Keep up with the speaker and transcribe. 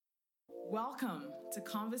Welcome to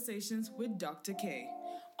Conversations with Dr. K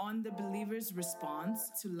on the believer's response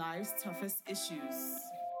to life's toughest issues.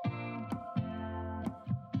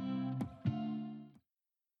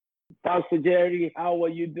 Pastor Jerry, how are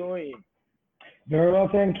you doing? Very well,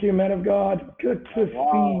 thank you, man of God. Good to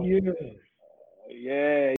see you.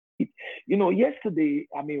 Yeah. Yesterday,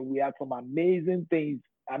 we had some amazing things.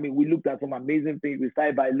 We looked at some amazing things. We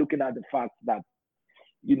started by looking at the fact that,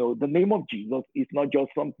 the name of Jesus is not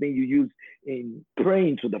just something you use in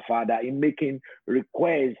praying to the Father, in making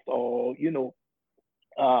requests or,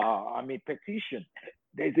 petition.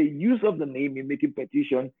 There's a use of the name in making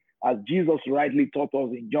petition, as Jesus rightly taught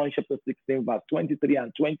us in John chapter 16, verse 23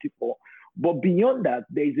 and 24. But beyond that,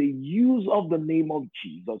 there's a use of the name of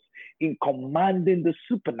Jesus in commanding the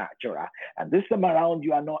supernatural. And this time around,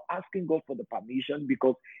 you are not asking God for the permission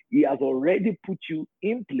because he has already put you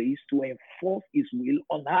in place to enforce his will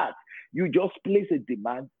on earth. You just place a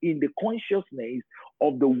demand in the consciousness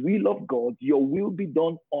of the will of God. Your will be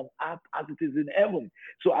done on earth as it is in heaven.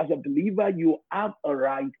 So as a believer, you have a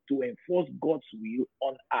right to enforce God's will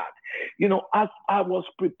on earth. As I was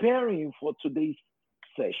preparing for today's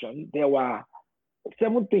session, there were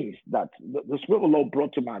 7 things that the Spirit of the Lord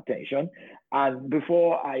brought to my attention. And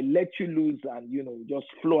before I let you loose and, just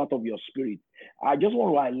flow out of your spirit, I just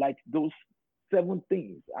want to highlight those 7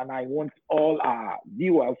 things. And I want all our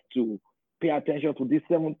viewers to pay attention to these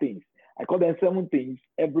 7 things. I call them 7 things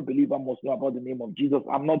every believer must know about the name of Jesus.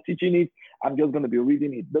 I'm not teaching it. I'm just going to be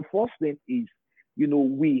reading it. The first thing is,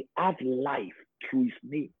 we have life through his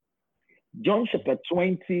name. John chapter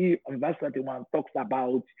 20 and verse 31 talks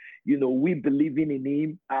about, we believing in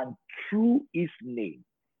him, and through his name,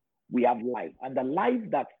 we have life. And the life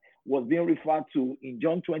that was being referred to in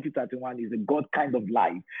John 20:31 is a God kind of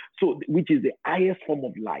life, so which is the highest form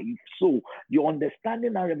of life. So your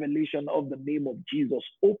understanding and revelation of the name of Jesus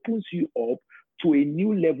opens you up to a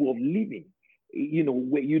new level of living.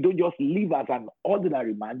 Where you don't just live as an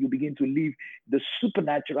ordinary man, you begin to live the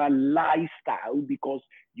supernatural lifestyle because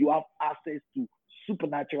you have access to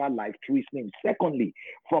supernatural life through his name. Secondly,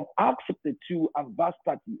 from Acts chapter 2 and verse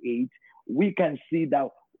 38, we can see that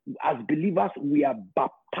as believers, we are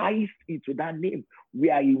baptized into that name. We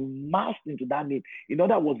are immersed into that name. In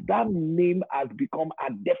other words, that name has become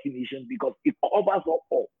a definition because it covers up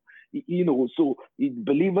all. So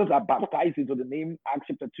believers are baptized into the name. Acts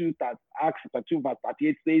chapter 2 verse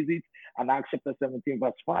 38 says it, and Acts chapter 17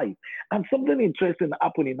 verse 5. And something interesting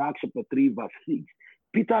happened in Acts chapter 3 verse 6.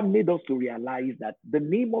 Peter made us to realize that the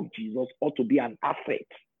name of Jesus ought to be an asset.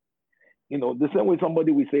 The same way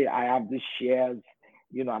somebody will say, I have these shares,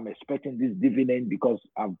 I'm expecting this dividend because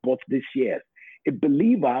I've bought these shares. A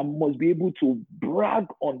believer must be able to brag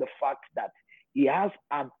on the fact that he has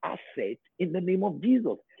an asset in the name of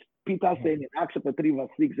Jesus. Peter said in Acts chapter 3 verse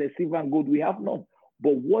 6, says, silver and gold we have none,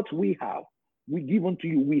 but what we have, we give unto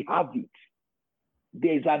you, we have it.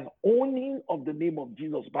 There's an owning of the name of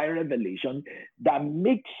Jesus by revelation that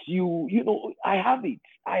makes you, I have it.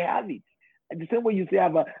 And the same way you say,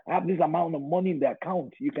 I have this amount of money in the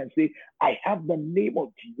account, you can say, I have the name of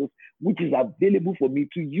Jesus, which is available for me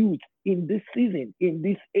to use in this season, in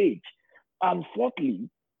this age. And fourthly,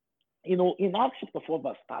 in Acts chapter 4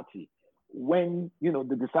 verse 30, when,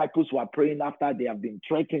 the disciples were praying after they have been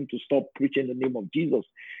threatened to stop preaching the name of Jesus,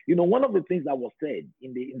 one of the things that was said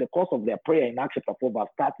in the course of their prayer in Acts chapter 4 verse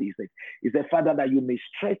 30 is that, Father, that you may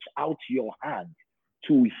stretch out your hand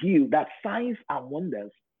to heal, that signs and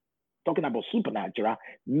wonders, talking about supernatural,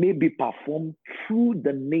 may be performed through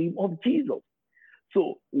the name of Jesus.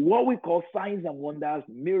 So what we call signs and wonders,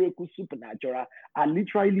 miracles, supernatural, are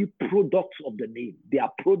literally products of the name. They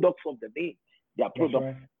are products of the name. They are products. Right.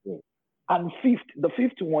 Of the name. And the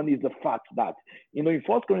fifth one is the fact that, in 1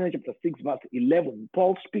 Corinthians chapter 6, verse 11,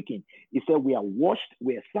 Paul speaking, he said, we are washed,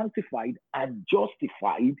 we are sanctified and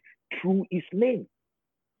justified through his name.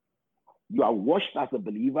 You are washed as a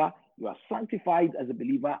believer, you are sanctified as a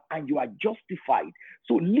believer, and you are justified.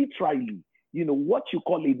 So literally, what you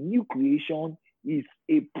call a new creation is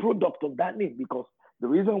a product of that name, because the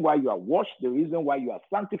reason why you are washed, the reason why you are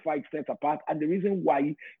sanctified, set apart, and the reason why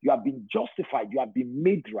you have been justified, you have been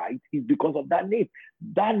made right, is because of that name.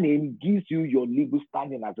 That name gives you your legal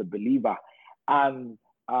standing as a believer. And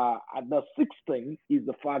the sixth thing is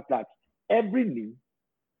the fact that every knee,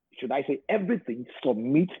 should I say everything,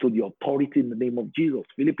 submits to the authority in the name of Jesus.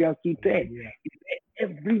 Philippians 2:10. Yeah.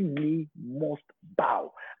 Every knee must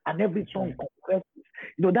bow and every tongue confesses.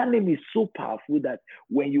 That name is so powerful that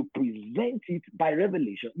when you present it by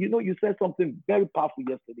revelation, you said something very powerful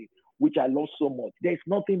yesterday, which I love so much. There's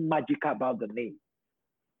nothing magical about the name.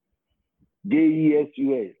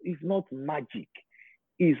 J-E-S-U-S. It's not magic.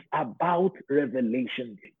 is about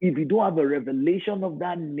revelation. If you don't have a revelation of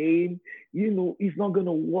that name, it's not going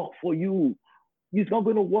to work for you. It's not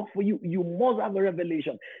going to work for you. You must have a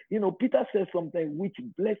revelation. Peter says something which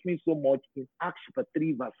blessed me so much in Acts chapter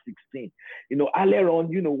 3, verse 16. Earlier on,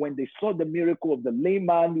 when they saw the miracle of the lame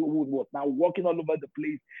man who was now walking all over the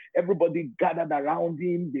place, everybody gathered around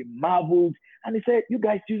him. They marveled. And he said, you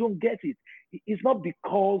guys, you don't get it. It's not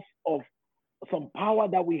because of some power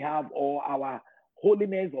that we have or our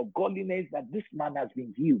holiness or godliness that this man has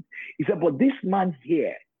been healed. He said, but this man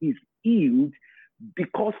here is healed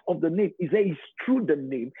because of the name. He said it's through the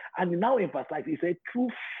name, and he now emphasized, he said through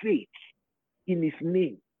faith in his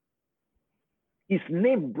name. His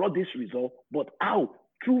name brought this result, but how?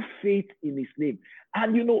 Through faith in his name.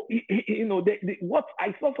 And what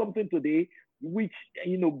I saw something today which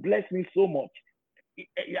blessed me so much.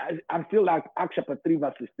 I feel like Acts chapter 3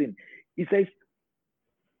 verse 16. He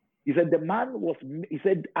said the man was, he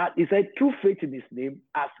said through faith in his name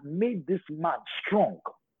has made this man strong,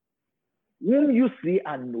 whom you see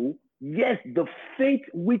and know, yes, the faith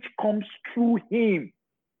which comes through him.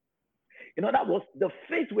 That was the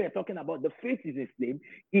faith we're talking about. The faith is his name.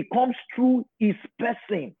 It comes through his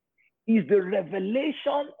person. Is the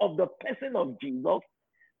revelation of the person of Jesus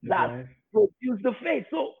that produces the faith.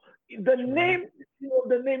 So the name,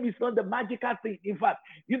 the name is not the magical thing. In fact,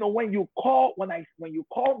 when you call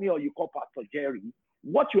me or you call Pastor Jerry,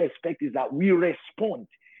 what you expect is that we respond.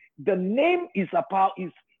 The name is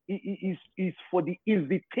for the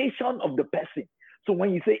invitation of the person. So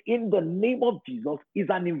when you say in the name of Jesus, is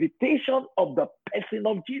an invitation of the person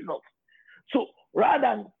of Jesus. So rather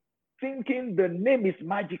than thinking the name is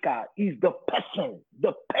magical, is the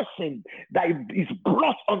person that is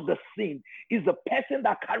brought on the scene, is the person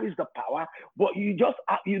that carries the power. But you just,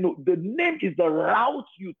 the name is the route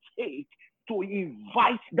you take to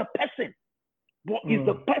invite the person. But it's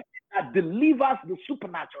the person that delivers the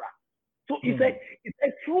supernatural. So he said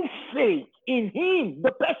through faith in him,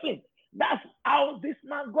 the person. That's how this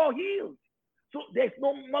man got healed. So there's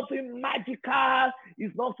nothing magical.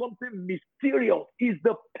 It's not something mysterious. It's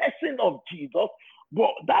the person of Jesus. But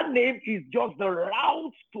that name is just the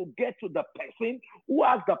route to get to the person who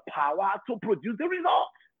has the power to produce the result.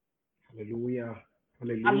 Hallelujah.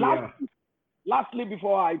 Hallelujah. And lastly,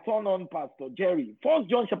 before I turn on Pastor Jerry, 1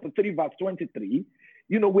 John chapter 3, verse 23,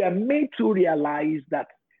 we are made to realize that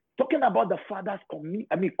talking about the Father's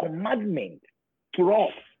commandment to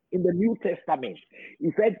us in the New Testament,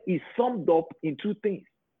 he said he summed up in two things: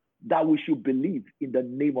 that we should believe in the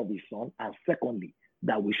name of his Son, and secondly,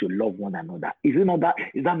 that we should love one another. Is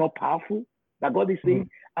that not powerful? That God is saying,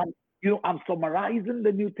 and I'm summarizing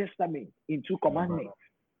the New Testament in two commandments.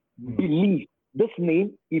 Believe. This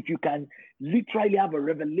name, if you can literally have a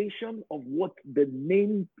revelation of what the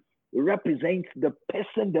name represents, the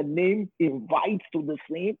person the name invites to the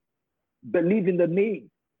same, believe in the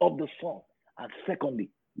name of the Son, and secondly,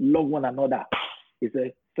 love one another. It's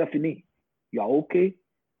a Stephanie, you are okay.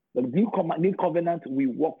 The new covenant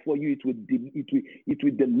will work for you. It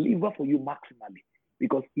will deliver for you maximally,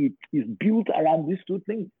 because it is built around these two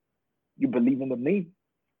things. You believe in the name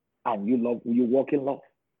and you walk in love.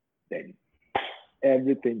 Then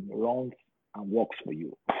everything runs and works for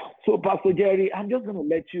you. So Pastor Jerry, I'm just going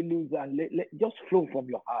to let you loose and let just flow from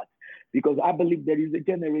your heart, because I believe there is a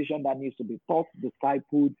generation that needs to be taught,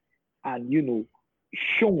 discipled, and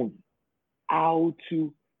shown how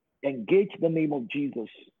to engage the name of Jesus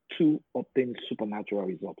to obtain supernatural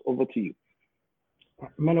results. Over to you.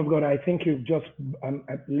 Man of God, I think you've just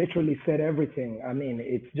literally said everything. I mean,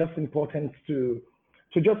 it's just important to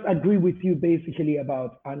just agree with you basically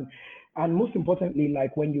about, and most importantly,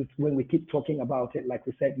 like when we keep talking about it, like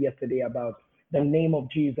we said yesterday about the name of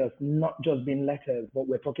Jesus, not just being letters, but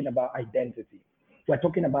we're talking about identity. We're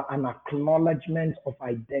talking about an acknowledgement of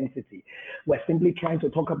identity. We're simply trying to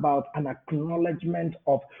talk about an acknowledgement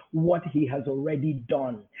of what he has already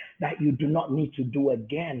done, that you do not need to do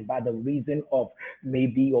again by the reason of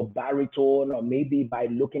maybe your baritone, or maybe by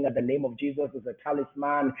looking at the name of Jesus as a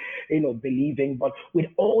talisman, believing, but with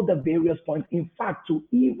all the various points, in fact, to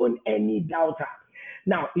even any doubter.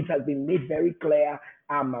 Now, it has been made very clear,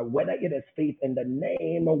 whether it is faith in the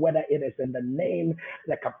name, or whether it is in the name,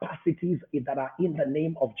 the capacities that are in the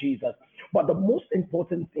name of Jesus. But the most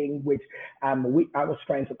important thing, which I was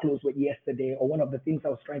trying to close with yesterday, or one of the things I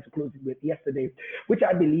was trying to close with yesterday, which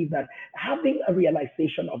I believe that having a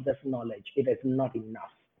realization of this knowledge, it is not enough.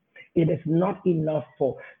 It is not enough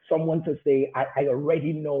for someone to say, I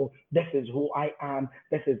already know this is who I am.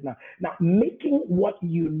 This is not. Now, making what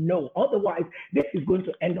you know. Otherwise, this is going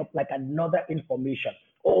to end up like another information.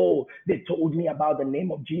 Oh, they told me about the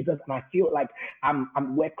name of Jesus, and I feel like I'm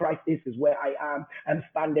where Christ is where I am. I'm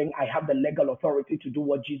standing. I have the legal authority to do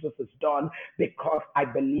what Jesus has done because I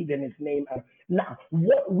believe in his name. And now,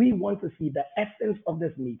 what we want to see, the essence of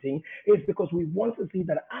this meeting, is because we want to see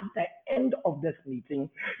that at the end of this meeting,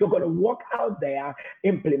 you're going to walk out there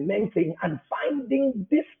implementing and finding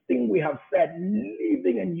this thing we have said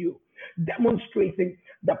living in you, demonstrating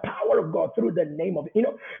the power of God through the name of,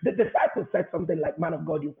 the disciples said something like, man of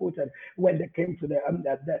God, you quoted, when they came to the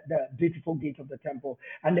beautiful gate of the temple,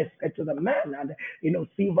 and they said to the man, and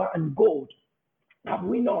silver and gold have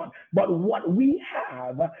we not, but what we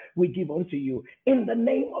have, we give unto you in the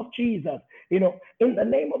name of Jesus. In the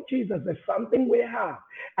name of Jesus, there's something we have,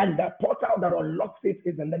 and the portal that unlocks it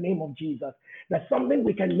is in the name of Jesus. There's something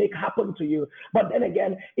we can make happen to you, but then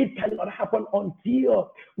again, it cannot happen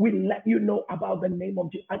until we let you know about the name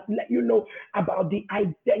of Jesus, and let you know about the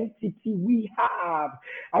identity we have,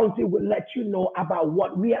 until we let you know about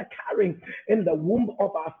what we are carrying in the womb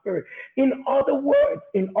of our spirit. In other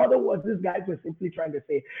words, these guys were simply trying to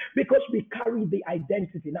say, because we carry the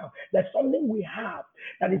identity now, there's something we have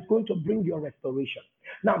that is going to bring your restoration.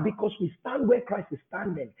 Now, because we stand where Christ is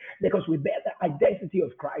standing, because we bear the identity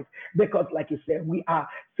of Christ, because, like you said, we are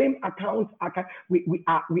same account, we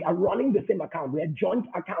are running the same account, we are joint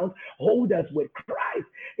account holders with Christ.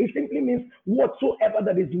 It simply means whatsoever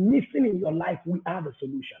that is missing in your life, we are the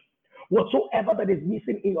solution. Whatsoever that is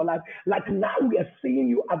missing in your life, like now we are seeing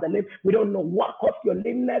you at the lip. We don't know what caused your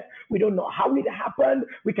lameness. We don't know how it happened.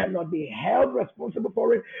 We cannot be held responsible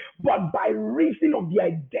for it. But by reason of the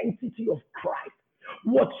identity of Christ,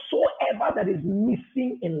 whatsoever that is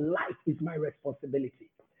missing in life is my responsibility.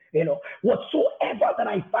 Whatsoever that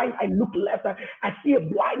I find, I look left, I see a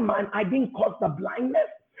blind man. I didn't cause the blindness.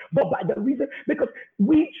 But by the reason, because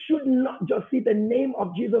we should not just see the name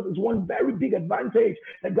of Jesus as one very big advantage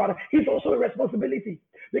that God, he's also a responsibility,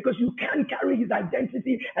 because you can carry his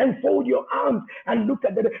identity and fold your arms and look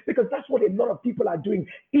at it, because that's what a lot of people are doing.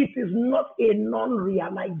 It is not a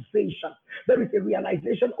non-realization. There is a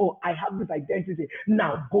realization, oh, I have this identity,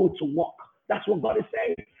 now go to work. That's what God is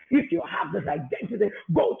saying. If you have this identity,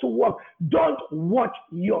 go to work. Don't watch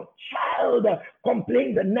your child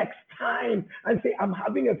complain the next time and say, I'm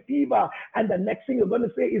having a fever. And the next thing you're going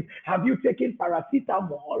to say is, have you taken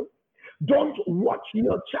paracetamol? Don't watch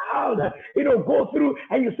your child, go through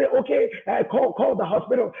and you say, okay, call the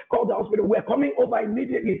hospital, we're coming over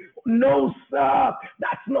immediately. No, sir,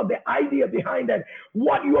 that's not the idea behind it.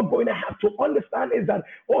 What you are going to have to understand is that,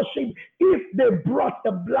 if they brought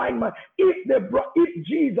the blind man, if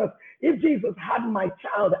Jesus had my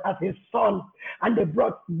child as his son, and they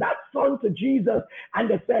brought that son to Jesus, and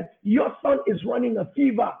they said, your son is running a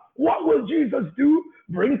fever, what will Jesus do?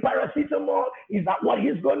 Bring paracetamol? Is that what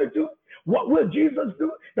he's going to do? What will Jesus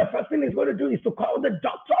do? The first thing he's going to do is to call the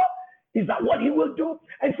doctor. Is that what he will do?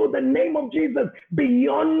 And so the name of Jesus,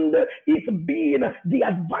 beyond it being the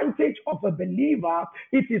advantage of a believer,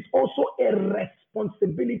 it is also a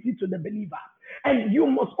responsibility to the believer. And you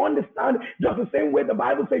must understand, just the same way the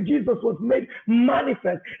Bible says Jesus was made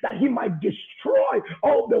manifest, that he might destroy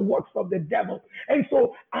all the works of the devil. And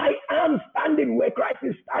so I am standing where Christ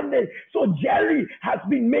is standing. So Jerry has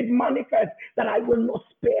been made manifest that I will not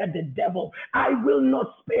spare the devil. I will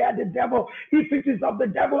not spare the devil. If it is of the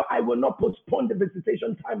devil, I will not postpone the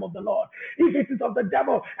visitation time of the Lord. If it is of the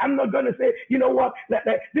devil, I'm not going to say, you know what,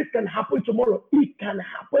 this can happen tomorrow. It can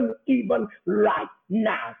happen even right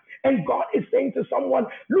now. And God is saying to someone,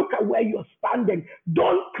 look at where you're standing.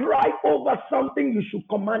 Don't cry over something you should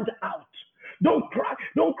command out. Don't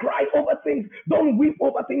cry over things. Don't weep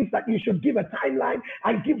over things that you should give a timeline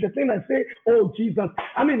and give the thing and say, oh, Jesus.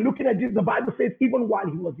 I mean, looking at this, the Bible says, even while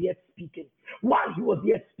he was yet speaking.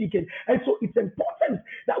 And so it's important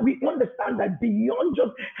that we understand that beyond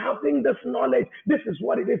just having this knowledge, this is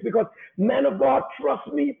what it is. Because, men of God,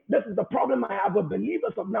 trust me, this is the problem I have with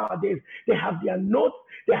believers of nowadays. They have their notes,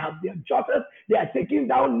 they have their jotters, they are taking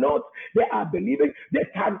down notes, they are believing they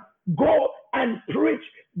can go and preach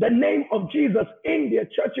the name of Jesus in their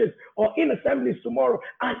churches or in assemblies tomorrow,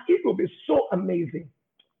 and it will be so amazing.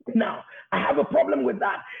 Now, I have a problem with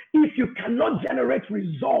that. If you cannot generate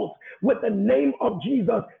results with the name of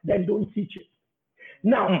Jesus, then don't teach it.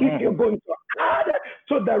 Now, if you're going to add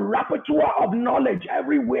to the repertoire of knowledge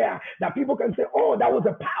everywhere that people can say, oh, that was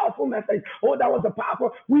a powerful message. Oh, that was a powerful.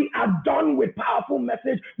 We are done with powerful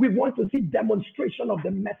message. We want to see demonstration of the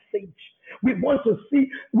message. We want to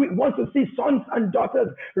see sons and daughters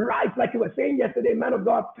rise, like you were saying yesterday, man of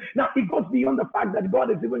God. Now it goes beyond the fact that God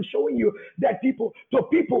is even showing you that people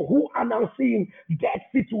who are now seeing dead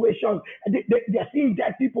situations. They're seeing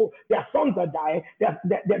dead people. Their sons are dying.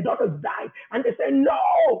 Their daughters died, and they say,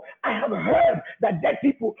 "No, I have heard that dead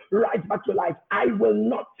people rise back to life. I will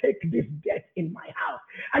not take this death in my house."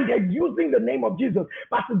 And they're using the name of Jesus.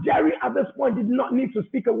 Pastor Jerry at this point did not need to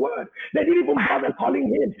speak a word. They didn't even bother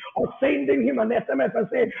calling him or sending him an SMS and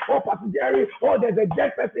saying, "Oh, Pastor Jerry, oh, there's a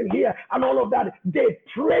dead person here," and all of that. They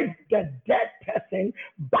prayed the dead person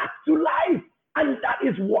back to life. And that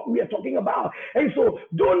is what we are talking about. And so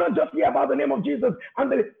do not just hear about the name of Jesus. And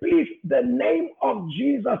please, the name of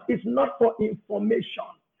Jesus is not for information.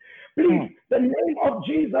 Please, the name of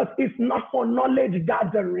Jesus is not for knowledge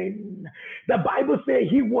gathering. The Bible says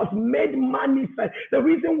he was made manifest. The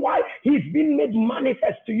reason why he's been made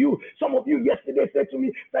manifest to you. Some of you yesterday said to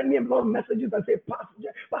me, send me a lot of messages and say,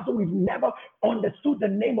 Pastor, we've never understood the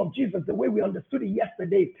name of Jesus the way we understood it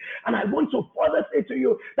yesterday. And I want to further say to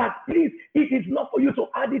you that please, it is not for you to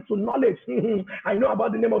add it to knowledge. I know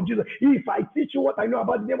about the name of Jesus. If I teach you what I know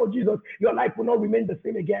about the name of Jesus, your life will not remain the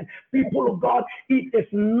same again. People of God, it is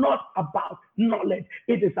not about knowledge.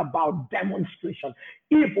 It is about demonstration.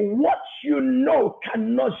 If what you know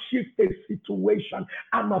cannot shift a situation,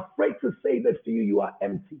 I'm afraid to say this to you, you are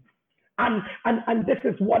empty. And this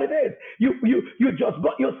is what it is. You just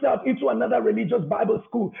got yourself into another religious Bible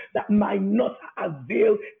school that might not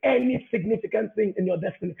avail any significant thing in your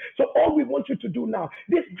destiny. So all we want you to do now,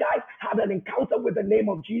 these guys had an encounter with the name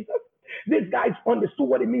of Jesus. These guys understood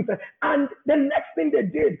what it means. And the next thing they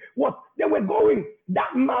did was they were going.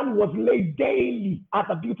 That man was laid daily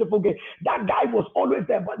at a beautiful gate. That guy was always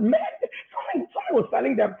there. But man, someone was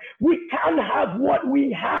telling them, we can't have what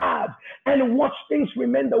we have and watch things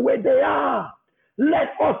remain the way they are. Let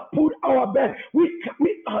us put our best. We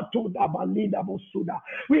can't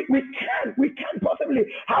possibly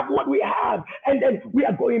have what we have, and then we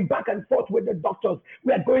are going back and forth with the doctors.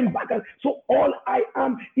 We are going back, and so all I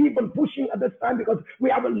am even pushing at this time, because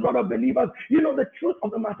we have a lot of believers. You know the truth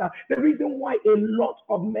of the matter. The reason why a lot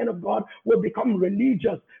of men of God will become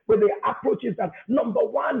religious with their approaches that, number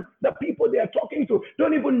one, the people they are talking to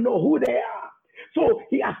don't even know who they are. So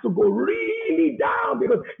he has to go really down,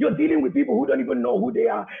 because you're dealing with people who don't even know who they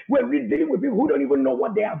are. We're dealing with people who don't even know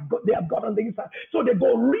what they have got on the inside. So they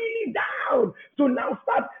go really down to now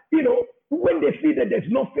start, when they see that there's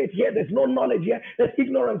no faith here, there's no knowledge here, there's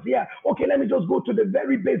ignorance here. Okay, let me just go to the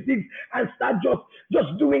very basics and start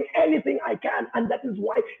just doing anything I can. And that is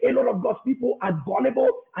why a lot of God's people are gullible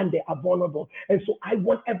and they are vulnerable. And so I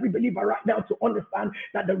want every believer right now to understand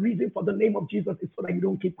that the reason for the name of Jesus is so that you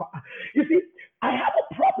don't keep quiet. You see, I have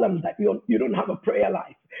a problem that you don't have a prayer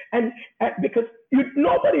life. And because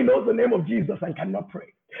nobody knows the name of Jesus and cannot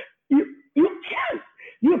pray.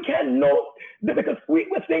 You can't know, because we're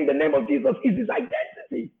saying the name of Jesus is his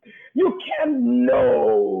identity. You can't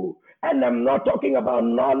know, and I'm not talking about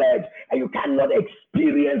knowledge, and you cannot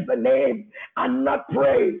experience the name and not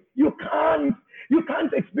pray. You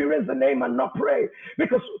can't experience the name and not pray,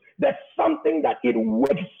 because there's something that it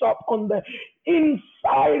wakes up on the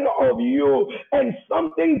inside of you, and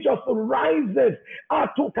something just rises. And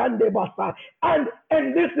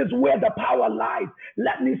this is where the power lies.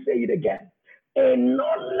 Let me say it again. A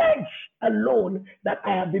knowledge alone that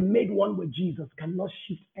I have been made one with Jesus cannot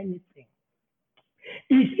shift anything.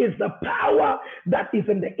 It is the power that is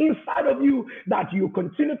in the inside of you that you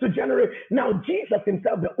continue to generate. Now, Jesus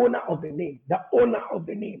himself, the owner of the name,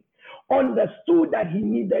 understood that he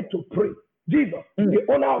needed to pray. Jesus, the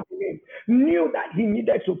owner of the name, knew that he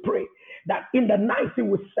needed to pray. That in the night he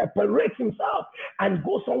would separate himself and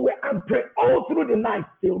go somewhere and pray all through the night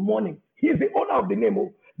till morning. He's the owner of the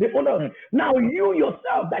name. Now you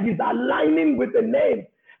yourself that is aligning with the name,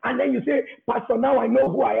 and then you say, Pastor, now I know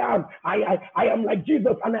who I am. I am like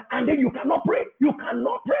Jesus, and then you cannot pray. You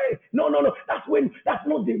cannot pray. No. That's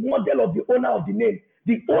not the model of the owner of the name.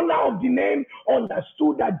 The owner of the name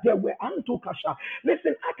understood that there were Antukasha.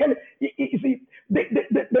 Listen, you see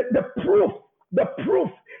the proof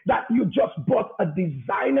that you just bought a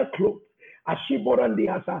designer clothes,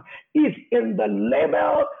 Ashiborandiasa, is in the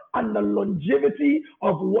level and the longevity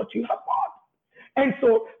of what you have bought. And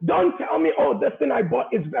so don't tell me, oh, this thing I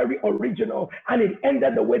bought is very original and it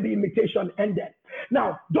ended the way the imitation ended.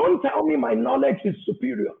 Now, don't tell me my knowledge is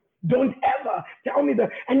superior. Don't ever tell me that.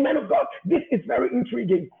 And man of God, this is very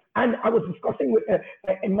intriguing. And I was discussing with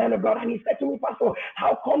a man of God, and he said to me, Pastor,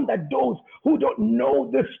 how come that those who don't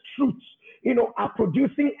know this truth, are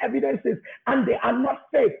producing evidences and they are not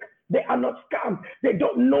fake? They are not scammed. They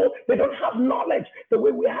don't know. They don't have knowledge the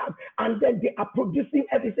way we have. And then they are producing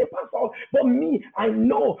evidence. Say, Pastor, but me, I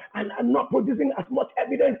know, and I'm not producing as much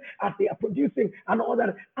evidence as they are producing and all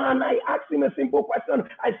that. And I asked him a simple question.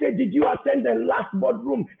 I said, did you attend the last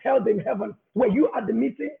boardroom held in heaven? Were you at the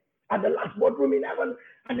meeting at the last boardroom in heaven?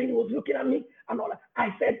 And then he was looking at me and all that. I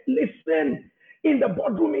said, listen, in the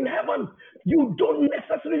boardroom in heaven, you don't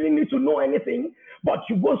necessarily need to know anything, but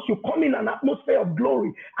once you come in an atmosphere of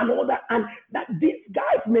glory and all that, and that these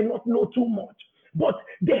guys may not know too much, but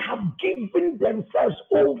they have given themselves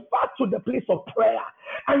over to the place of prayer,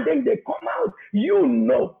 and then they come out, you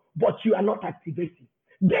know, but you are not activating.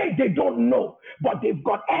 They don't know, but they've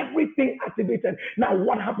got everything activated. Now,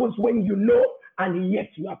 what happens when you know and yet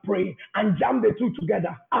you are praying and jam the two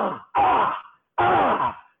together?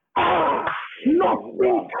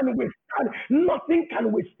 Nothing can withstand. Nothing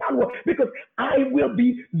can withstand. Because I will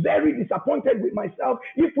be very disappointed with myself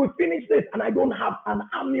if we finish this and I don't have an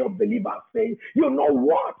army of believers saying, you know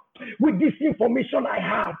what? With this information I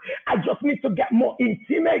have, I just need to get more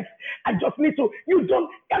intimate. I just need to,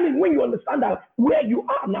 when you understand that where you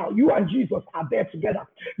are now, you and Jesus are there together.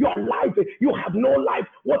 Your life, you have no life.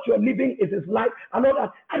 What you're living is his life. And all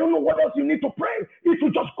that. I don't know what else you need to pray. It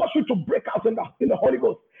will just cause you to break out in the Holy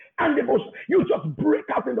Ghost. And you just break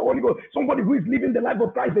out in the Holy Ghost. Somebody who is living the life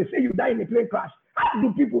of Christ, they say you die in a plane crash. How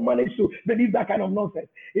do people manage to believe that kind of nonsense?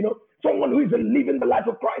 Someone who is living the life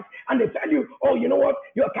of Christ, and they tell you, oh, you know what?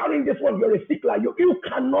 You're carrying this one. You're a stickler. You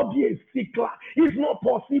cannot be a stickler. It's not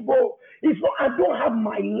possible. It's not. I don't have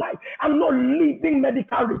my life. I'm not living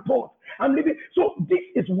medical reports. I'm living. So this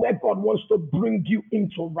is where God wants to bring you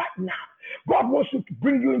into right now. God wants to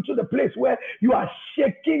bring you into the place where you are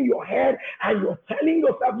shaking your head and you're telling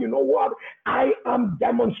yourself, you know what? I am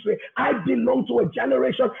demonstrating. I belong to a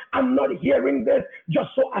generation. I'm not hearing this just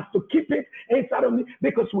so as to keep it inside of me,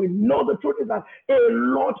 because we know the truth is that a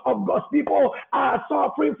lot of God's people are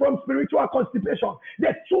suffering from spiritual constipation.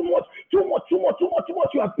 There's too much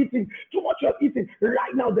you have eaten. Too much you have eaten.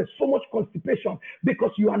 Right now, there's so much constipation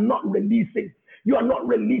because you are not releasing. You are not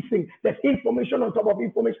releasing. There's information on top of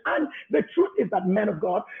information. And the truth is that, man of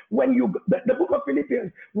God, when the book of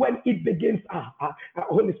Philippians, when it begins,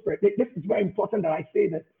 Holy Spirit, this is very important that I say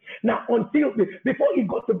this. Now, before it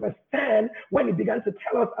got to verse 10, when it began to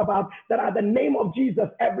tell us about that at the name of Jesus,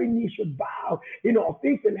 every knee should bow, of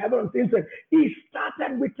things in heaven and things in, he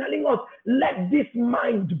started with telling us, let this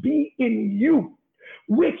mind be in you,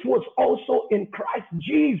 which was also in Christ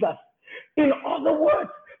Jesus. In other words,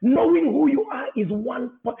 knowing who you are is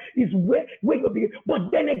where you begin. But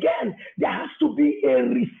then again, there has to be a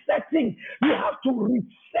resetting. You have to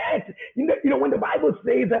reset. When the Bible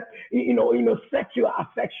says that, set your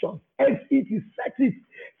affection. It is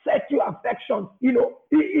set your affection.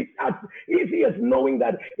 It's as easy as knowing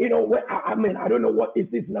that, I don't know what it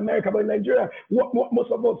is in America, but in Nigeria, what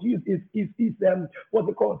most of us use is what's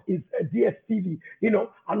it called? Is DSTV,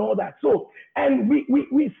 and all that. So, and we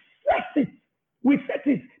set it. We set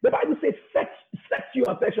it. The Bible says, set your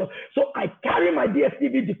affection. So I carry my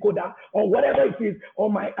DSTV decoder or whatever it is, or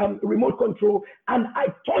my remote control, and I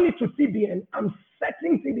turn it to CBN. I'm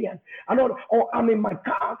setting CBN. Or I'm in my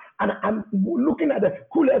car and I'm looking at the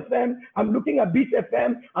Cool FM. I'm looking at Beat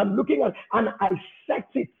FM. and I set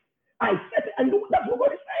it. And that's what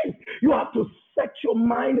God is saying. You have to set your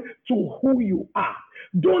mind to who you are.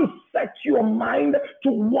 Don't set your mind to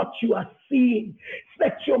what you are seeing.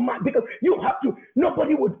 Set your mind, because you have to.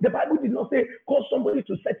 The Bible did not say call somebody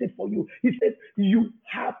to set it for you. It says you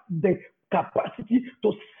have the capacity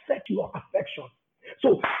to set your affection.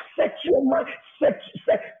 So set your mind, set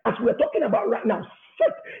as we're talking about right now,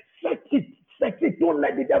 set it. Set it. Don't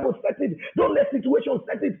let the devil set it. Don't let situations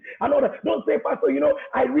set it. Don't say, Pastor,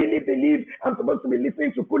 I really believe I'm supposed to be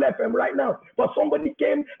listening to Cool FM right now, but somebody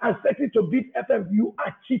came and set it to Beat FM. You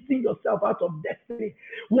are cheating yourself out of destiny.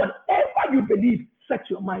 Whatever you believe, set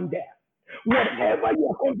your mind there. Whatever you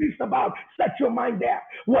are convinced about, set your mind there.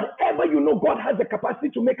 Whatever God has the capacity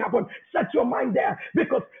to make happen, set your mind there.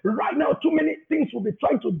 Because right now, too many things will be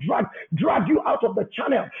trying to drag you out of the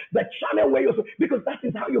channel where you're, because that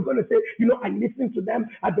is how you're going to say, I listened to them.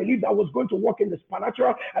 I believed I was going to walk in the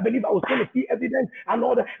supernatural. I believe I was going to see evidence and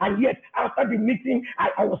all that. And yet, after the meeting,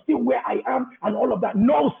 I was still where I am and all of that.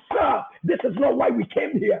 No, sir, this is not why we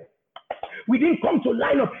came here. We didn't come to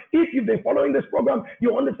line up. If you've been following this program,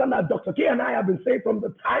 you understand that Dr. K and I have been saying from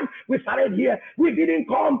the time we started here, we didn't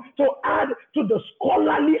come to add to the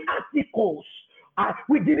scholarly articles.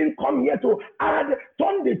 We didn't come here to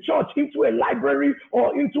turn the church into a library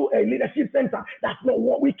or into a leadership center. That's not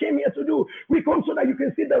what we came here to do. We come so that you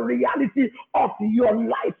can see the reality of your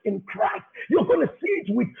life in Christ. You're going to see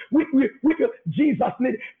it with Jesus.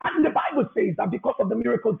 And the Bible says that because of the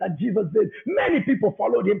miracles that Jesus did, many people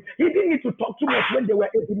followed him. He didn't need to talk too much when there were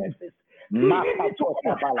evidences. He didn't need to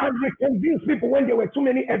come and convince people when there were too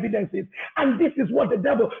many evidences. And this is what the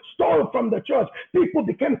devil stole from the church. People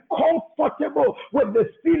became comfortable with this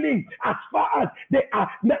feeling as far as they are,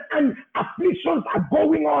 and afflictions are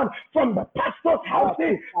going on from the pastor's house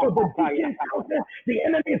to the deacon's house. The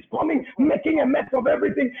enemy is coming, making a mess of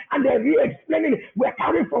everything, and they're re-explaining it. We're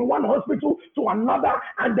carrying from one hospital to another,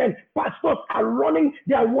 and then pastors are running,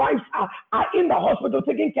 their wives are in the hospital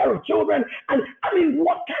taking care of children. And I mean,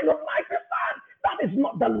 what kind of life is that? That is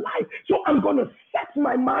not the life. So I'm going to set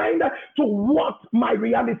my mind to what my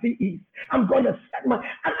reality is. I'm going to set my,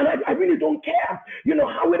 and I really don't care. You know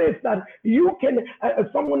how it is that you can,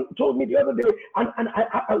 someone told me the other day, and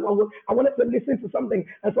I wanted to listen to something,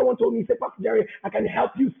 and someone told me, say, Pastor Jerry, I can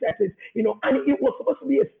help you set it, you know, and it was supposed to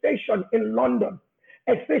be a station in London.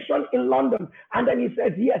 A station in London. And then he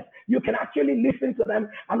says, yes, you can actually listen to them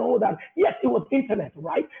and all that. Yes, it was internet,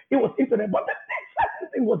 right? It was internet. But the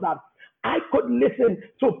next thing was that I could listen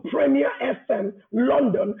to Premier FM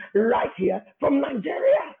London right here from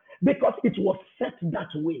Nigeria because it was set that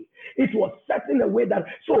way. It was set in a way that,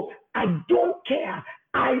 so I don't care.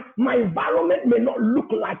 My environment may not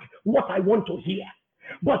look like what I want to hear,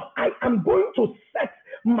 but I am going to set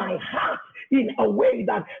my heart in a way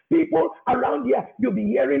that people around here, you'll be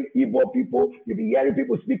hearing Igbo people, you'll be hearing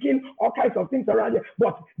people speaking all kinds of things around here,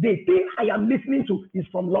 but the thing I am listening to is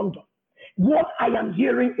from London. What I am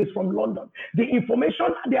hearing is from London. The information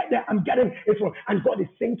that I'm getting is from, and God is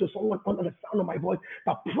saying to someone under the sound of my voice,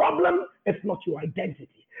 the problem is not your identity.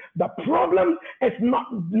 The problem is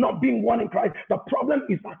not being one in Christ. The problem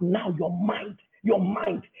is that now your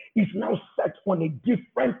mind is now set on a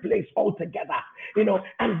different place altogether. You know,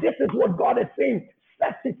 and this is what God is saying.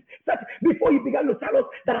 Set it. Before he began to tell us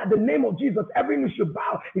that at the name of Jesus, every knee should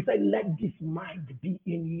bow, he said, let this mind be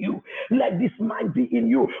in you. Let this mind be in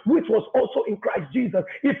you, which was also in Christ Jesus.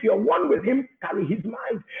 If you're one with him, carry his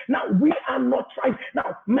mind. Now, we are not trying.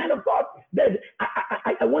 Now, man of God,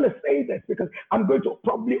 I want to say this because I'm going to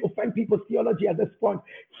probably offend people's theology at this point.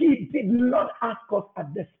 He did not ask us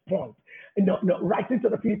at this point, writing to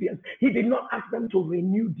the Philippians, he did not ask them to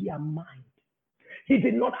renew their mind. He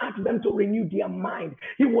did not ask them to renew their mind.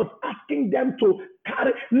 He was asking them to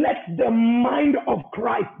let the mind of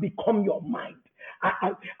Christ become your mind.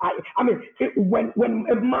 I mean, when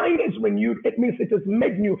a mind is renewed, it means it is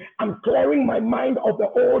made new. I'm clearing my mind of the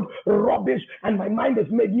old rubbish, and my mind is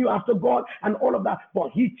made new after God and all of that.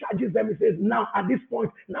 But he charges them. He says, now at this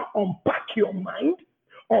point, now unpack your mind.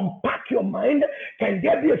 Unpack your mind. Can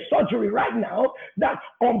there be a surgery right now that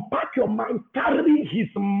unpack your mind, carry his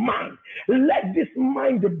mind? Let this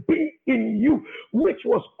mind be in you, which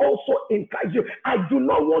was also in Christ. I do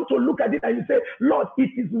not want to look at it and you say, Lord, it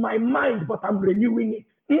is my mind, but I'm renewing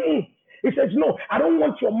it. He says, no, I don't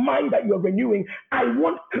want your mind that you're renewing. I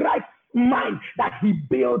want Christ's mind that he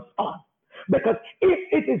builds on. Because if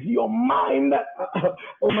it is your mind,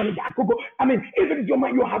 I mean, if it is your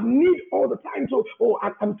mind, you have need all the time. So,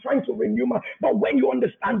 I'm trying to renew my. But when you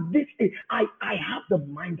understand this, I have the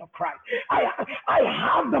mind of Christ. I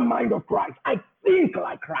have the mind of Christ. I think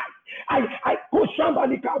like Christ. I go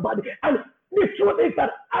and the truth is that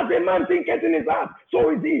as a man thinketh in his heart, so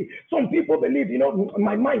is he. Some people believe,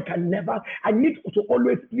 my mind can never. I need to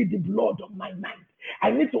always plead the blood of my mind.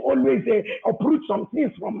 I need to always uproot some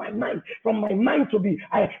things from my mind, for my mind to be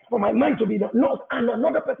the Lord. And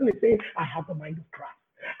another person is saying, I have the mind of Christ.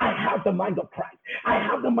 I have the mind of Christ. I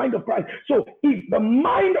have the mind of Christ. So if the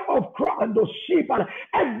mind of Christ and those sheep and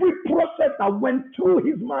every process that went through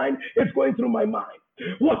his mind is going through my mind.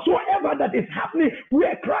 Whatsoever that is happening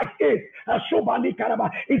where Christ is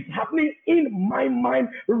happening in my mind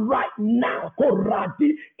right now.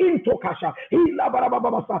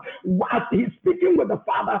 As he's speaking with the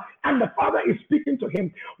Father and the Father is speaking to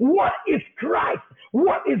him. What is Christ?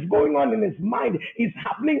 What is going on in his mind is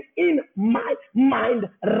happening in my mind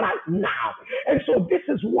right now. And so this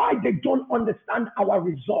is why they don't understand our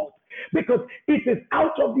results. Because it is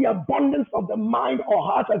out of the abundance of the mind or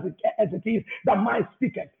heart as it is, the mind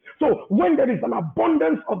speaketh. So when there is an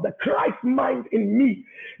abundance of the Christ mind in me,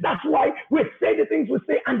 that's why we say the things we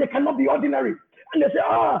say and they cannot be ordinary. And they say,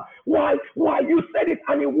 why you said it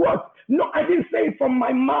and it worked. No, I didn't say it from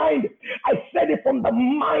my mind. I said it from the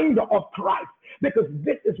mind of Christ. Because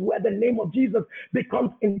this is where the name of Jesus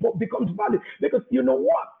becomes valid. Because you know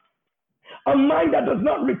what? A mind that does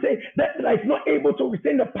not retain, that is not able to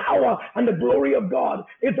retain the power and the glory of God,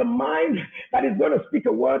 is a mind that is going to speak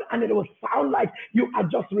a word and it will sound like you are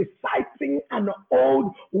just reciting an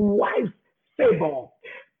old wives' favor.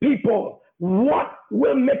 People, what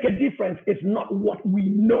will make a difference is not what we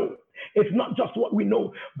know. It's not just what we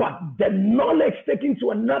know, but the knowledge taken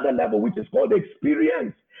to another level, which is called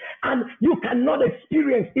experience. And you cannot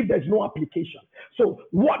experience if there's no application. So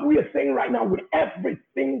what we are saying right now, with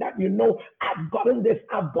everything that you know, I've gotten this,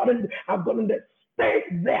 I've gotten this. Stay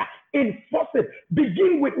there. Enforce it.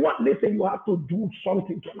 Begin with what? Listen, you have to do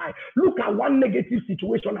something tonight. Look at one negative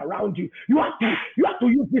situation around you. You have to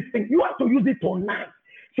use this thing. You have to use it tonight.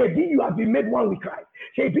 Say, you have been made one with Christ.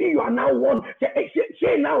 Say, you are now one.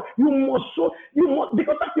 Say, now you must show,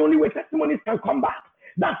 because that's the only way testimonies can come back.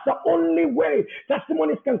 That's the only way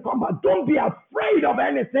testimonies can come back. Don't be afraid of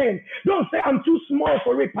anything. Don't say, I'm too small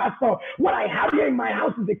for it, Pastor. What I have here in my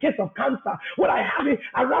house is a case of cancer. What I have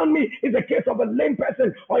around me is a case of a lame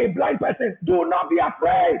person or a blind person. Do not be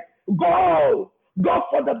afraid. Go. Go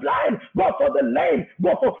for the blind. Go for the lame.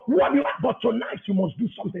 Go for what you have. But tonight you must do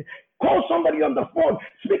something. Call somebody on the phone.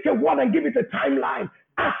 Speak a word and give it a timeline.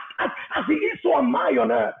 As it is, so am I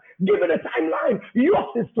on earth. Give it a timeline. Yours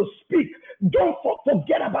is to speak. Don't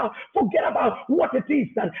forget about what it is.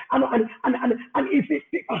 And if it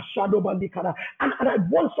and I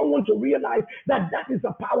want someone to realize that is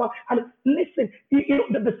the power. And listen,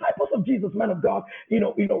 the disciples of Jesus, man of God,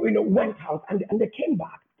 went out and they came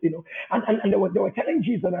back. And they were telling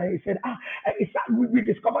Jesus, and he said, we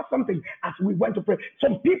discovered something as we went to pray.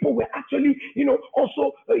 Some people were actually,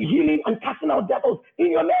 also healing and casting out devils in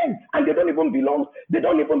your name, and they don't even belong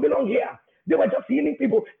here. They were just healing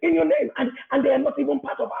people in your name, and they are not even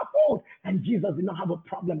part of our fold. And Jesus did not have a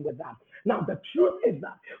problem with that. Now, the truth is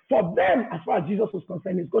that for them, as far as Jesus was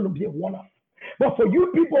concerned, it's going to be a one-off. But for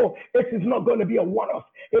you people, it is not going to be a one-off.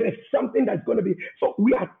 It is something that's going to be. So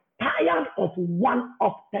we are tired of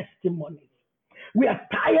one-off testimonies. We are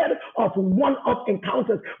tired of one-off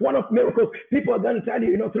encounters, one-off miracles. People are going to tell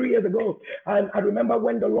you, 3 years ago, and I remember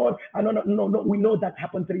when the Lord, no, we know that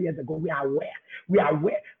happened 3 years ago. We are aware.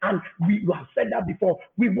 And we have said that before.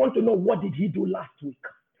 We want to know, what did he do last week?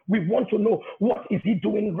 We want to know, what is he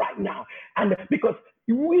doing right now? And because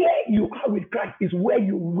where you are with Christ is where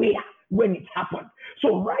you were when it happened.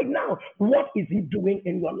 So right now, what is he doing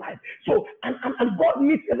in your life? So, and God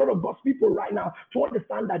needs a lot of God's people right now to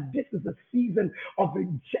understand that this is a season of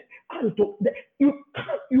rejection. And you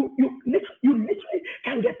literally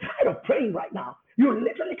can get tired of praying right now. You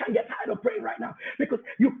literally can get tired of praying right now because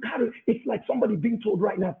it's like somebody being told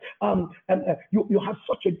right now, you have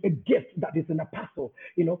such a gift that is in a parcel,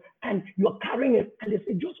 and you're carrying it, and they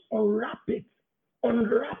say, just unwrap it.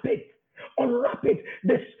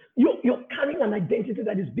 You're carrying an identity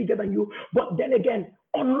that is bigger than you, but then again,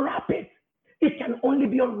 unwrap it. It can only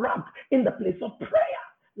be unwrapped in the place of prayer.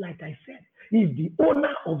 Like I said, if the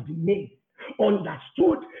owner of the name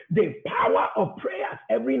understood the power of prayers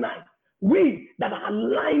every night, we that are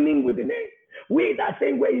aligning with the name, we that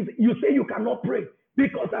saying where you say you cannot pray,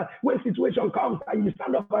 because when situation comes and you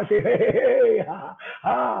stand up and say,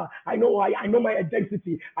 I know my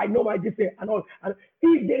identity, I know my this and all. And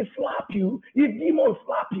if they slap you, if demons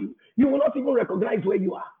slap you, you will not even recognize where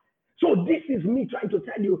you are. So this is me trying to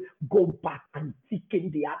tell you, go back and thicken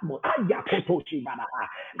the atmosphere.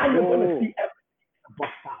 And you're going to see everything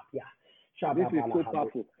bust out. Yeah. This is so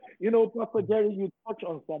powerful. Pastor Jerry, you touch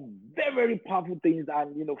on some very, very powerful things.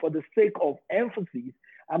 And, for the sake of emphasis,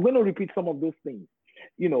 I'm going to repeat some of those things.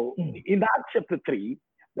 In Acts chapter 3,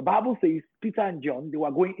 the Bible says Peter and John, they were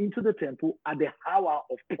going into the temple at the hour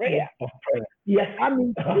of prayer. Yes, I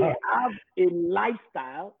mean, they have a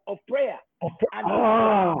lifestyle of prayer.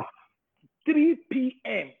 And 3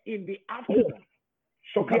 p.m. in the afternoon,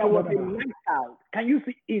 there was a lifestyle. Can you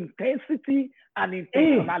see intensity and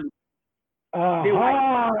intentionality? They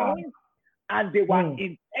were and they were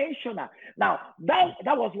intentional. Now, that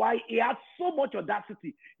was why he had so much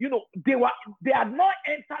audacity. They had not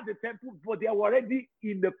entered the temple, but they were already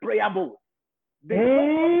in the prayer mode.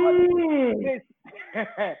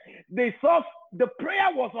 They saw the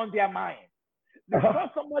prayer was on their mind. They saw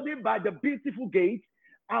somebody by the beautiful gate,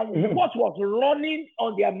 and what was running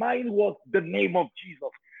on their mind was the name of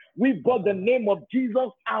Jesus. We've got the name of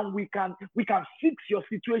Jesus, and we can fix your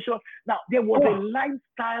situation. Now, there was a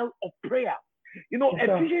lifestyle of prayer.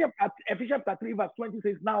 Ephesians chapter 3 verse 20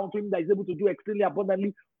 says, now unto him that is able to do extremely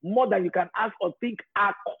abundantly more than you can ask or think,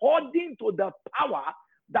 according to the power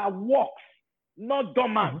that works, not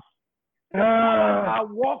dormant. The power that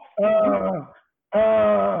works.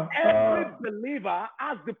 Every believer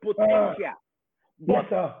has the potential, but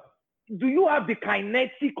do you have the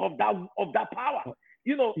kinetic of that power?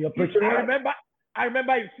 I I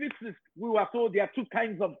remember in physics, we were told there are two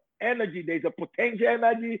kinds of energy. There's a potential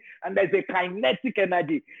energy and there's a kinetic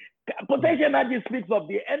energy. Potential energy speaks of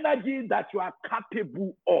the energy that you are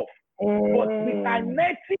capable of. But the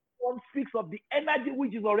kinetic one speaks of the energy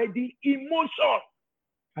which is already in motion.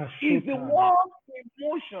 It's the one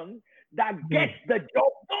emotion that gets the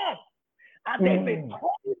job done. And there's a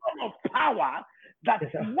ton of power that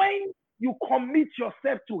when you commit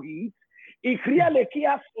yourself to it, it's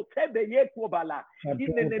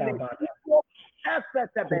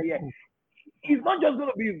not just going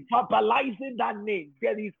to be verbalizing that name.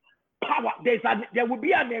 There is power. There will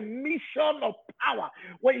be an emission of power.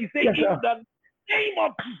 When you say in the name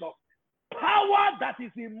of Jesus, power that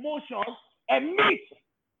is in motion emits.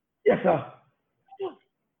 Yes, sir.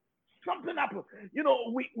 Something happened. You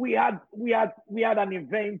know, we had an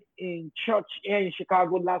event in church here in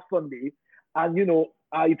Chicago last Sunday, and you know,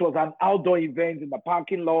 it was an outdoor event in the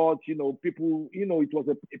parking lot. You know, people, you know, it was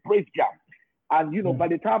a praise jam, and you know, by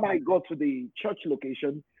the time I got to the church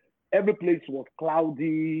location, every place was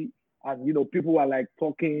cloudy, and you know, people were like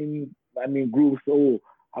talking. I mean, groups. Oh,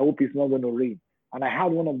 I hope it's not going to rain. And I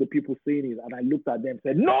heard one of the people saying it, and I looked at them and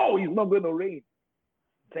said, "No, it's not going to rain."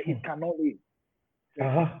 I said, "It cannot rain."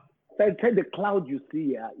 So I said, the cloud you see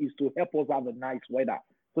here is to help us have a nice weather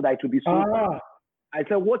so that it will be so. I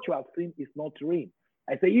said, what you have seen is not rain.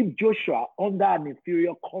 I said, if Joshua, under an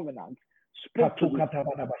inferior covenant, spoke to him,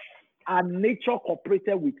 and nature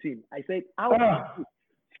cooperated with him, I said, how do you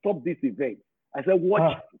stop this event? I said,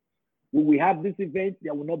 watch. When we have this event,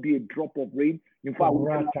 there will not be a drop of rain. In fact, we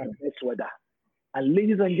will have the best weather. And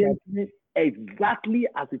ladies and gentlemen, exactly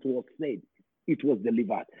as it was said, it was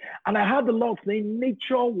delivered. And I heard the Lord saying,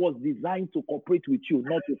 nature was designed to cooperate with you,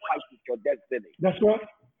 not to fight with your destiny. That's right.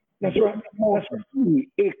 That's right. That's right.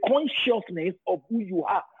 A consciousness of who you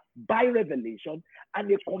are by revelation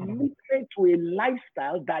and a commitment to a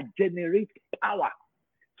lifestyle that generates power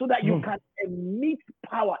so that you can emit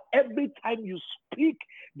power. Every time you speak,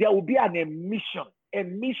 there will be an emission.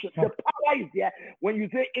 The power is there. When you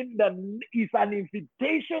say it's an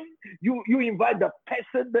invitation, you invite the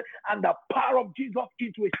person and the power of Jesus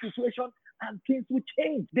into a situation and things will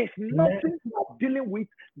change. There's nothing you are dealing with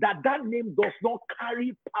that name does not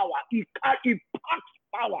carry power. It packs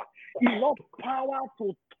power. Enough power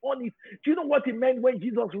to turn it. Do you know what it meant when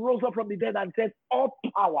Jesus rose up from the dead and said, all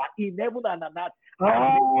power in heaven and on earth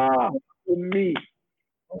to me?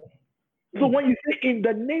 So when you say in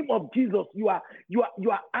the name of Jesus, you are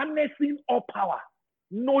harnessing all power.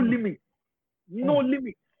 No limit. No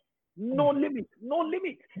limit. No limit. No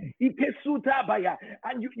limit.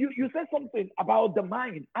 And you said something about the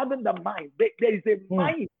mind. Having the mind. There is a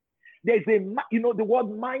mind. There's the word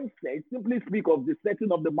mindset simply speak of the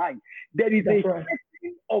setting of the mind. There is a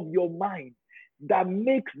setting of your mind that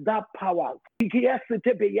makes that power.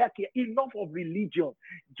 Enough of religion.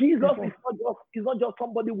 Jesus is not just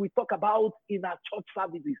somebody we talk about in our church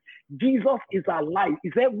services. Jesus is our life. He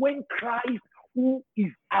said, when Christ, who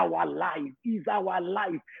is our life, is our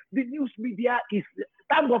life. The news media is,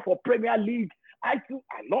 thank God for Premier League. I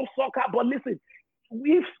love soccer, but listen,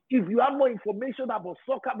 if you have more information about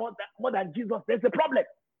soccer more than Jesus, there's a problem.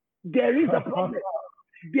 There is a problem.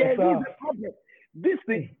 There is a problem. This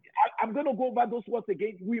thing, I'm going to go over those words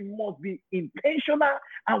again. We must be intentional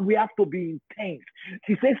and we have to be intense.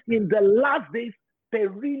 He says, in the last days,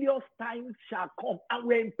 perilous times shall come. And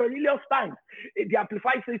we're in perilous times. The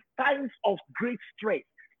Amplified says, times of great stress.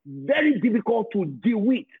 Very difficult to deal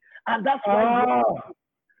with. And that's why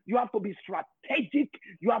you have to be strategic.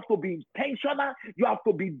 You have to be intentional. You have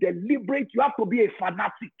to be deliberate. You have to be a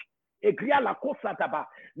fanatic. The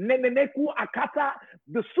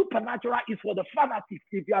supernatural is for the fanatics.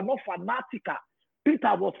 If you are not fanatical,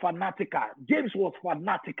 Peter was fanatical, James was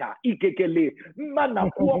fanatical. If you are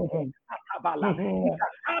not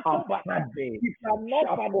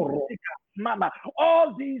fanatical,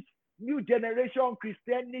 all these new generation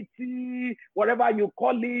Christianity, whatever you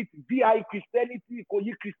call it, VI Christianity,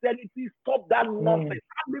 Koyi Christianity, stop that nonsense.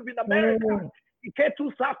 I live in America. If there's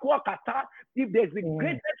the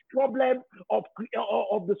greatest problem of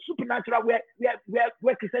the supernatural where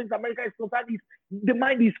Christianity in America is concerned, is the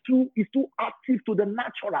mind is too active to the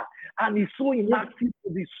natural and is so inactive to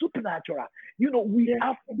the supernatural. You know, we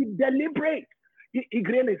have to be deliberate.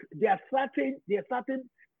 There are certain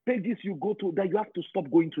pages you go to that you have to stop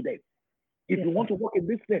going to them. If you want to work in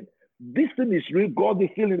this thing is real. God is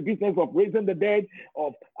still in the business of raising the dead,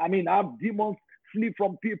 have demons flee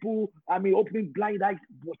from people, opening blind eyes,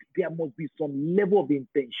 but there must be some level of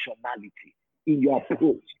intentionality in your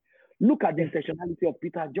approach. Look at the intentionality of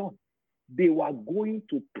Peter and John. they were going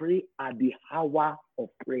to pray at the hour of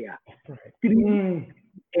prayer. 3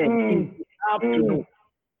 Mm. in the afternoon.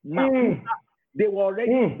 Now, Mm. they were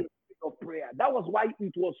already in Mm. the spirit of prayer. That was why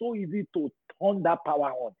it was so easy to turn that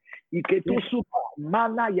power on. Iketo Yes. super,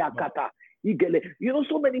 mana yakata, igele. You know,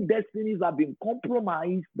 so many destinies have been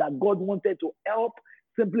compromised that God wanted to help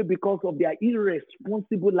simply because of their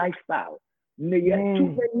irresponsible lifestyle. Too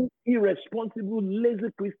many irresponsible,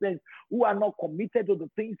 lazy Christians who are not committed to the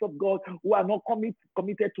things of God, who are not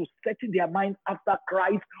committed to setting their mind after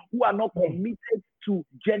Christ, who are not committed to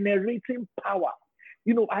generating power.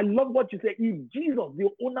 You know, I love what you say. If Jesus, the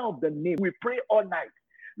owner of the name, we pray all night.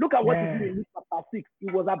 Look at what he did in Luke chapter 6.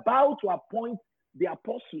 He was about to appoint the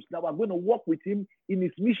apostles that were going to work with him in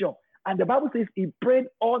his mission. And the Bible says he prayed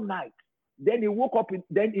all night. Then he woke up,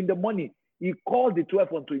 then in the morning, he called the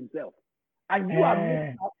 12 unto himself. And you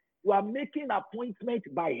are making appointment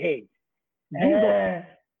by head.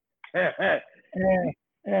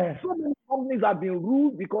 So many companies have been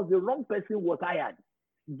ruled because the wrong person was hired.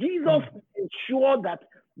 Jesus ensured that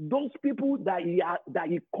those people that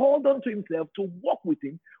he called unto himself to work with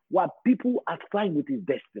him were people assigned with his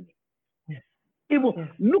destiny. Even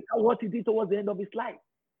look at what he did towards the end of his life.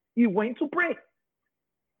 He went to pray.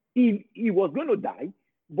 He was going to die,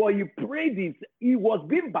 but he prayed. He was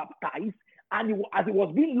being baptized, and as he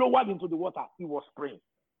was being lowered into the water, he was praying.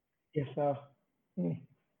 Yes, sir.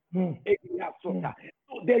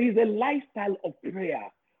 So there is a lifestyle of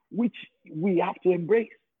prayer which we have to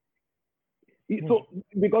embrace. So,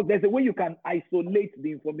 because there's a way you can isolate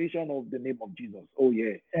the information of the name of Jesus. Oh,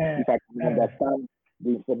 yeah. If I can understand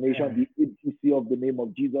the information, the ABCD of the name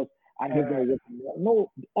of Jesus, and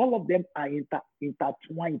no, all of them are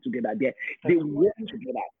intertwined together. They work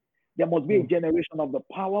together. There must be a generation of the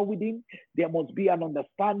power within. There must be an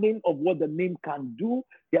understanding of what the name can do.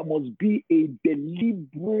 There must be a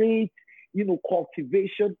deliberate,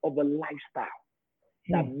 cultivation of a lifestyle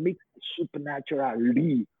that makes supernatural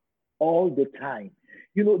real all the time.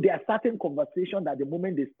 There are certain conversations that the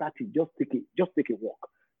moment they start it, just take a walk.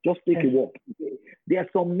 Just take a walk. There are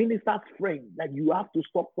some ministers' friends that you have to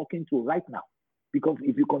stop talking to right now. Because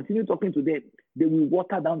if you continue talking to them, they will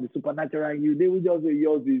water down the supernatural in you. They will just say,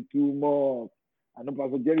 yours is too much. I know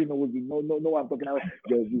Pastor Jerry knows, no, I'm talking about,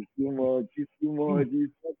 yours is too much, it's too much,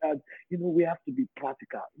 it's not that. We have to be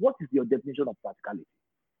practical. What is your definition of practicality?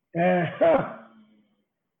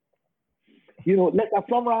 Lester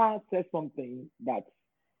Sumrall said something that,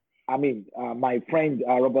 my friend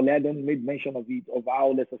Robert Ledon made mention of it, of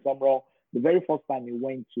how Lester Sumrall, the very first time he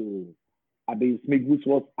went to Smith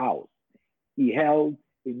Wigglesworth's house, he held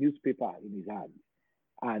a newspaper in his hand.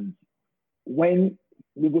 And when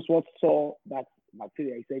Wigglesworth saw that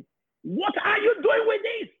material, he said, "What are you doing with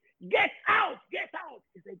this? Get out, get out."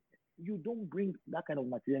 He said, "You don't bring that kind of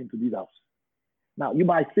material into this house." Now, you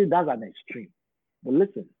might say that's an extreme. But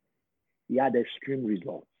listen, he had extreme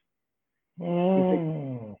results.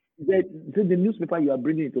 He said, the newspaper you are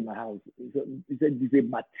bringing into my house, he said, it's a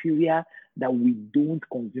material that we don't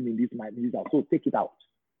consume in this house. So take it out.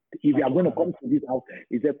 If you are going to come to this house,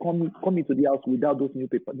 he said, come into the house without those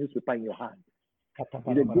newspaper in your hand.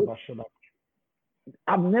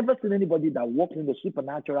 I've never seen anybody that works in the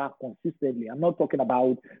supernatural consistently. I'm not talking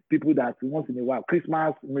about people that once in a while,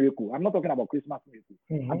 Christmas miracle. I'm not talking about Christmas miracle.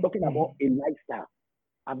 I'm talking about a lifestyle.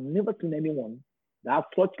 I've never seen anyone that has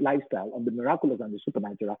such lifestyle on the miraculous and the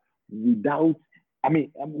supernatural without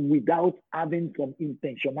having some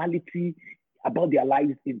intentionality about their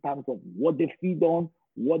lives in terms of what they feed on,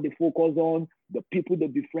 what they focus on, the people they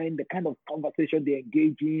befriend, the kind of conversation they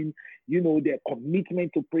engage in, their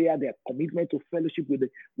commitment to prayer, their commitment to fellowship with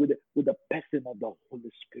the person of the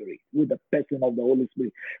Holy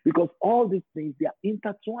Spirit, because all these things, they are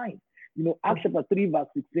intertwined. Acts chapter 3 verse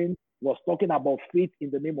 16 was talking about faith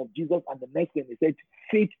in the name of Jesus, and the next thing he said,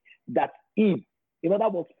 faith that in other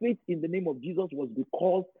words, faith in the name of Jesus was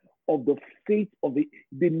because of the faith of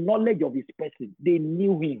the knowledge of his person. They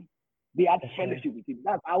knew him. They had fellowship with him.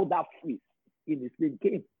 That's how that faith in his name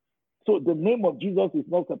came. So the name of Jesus is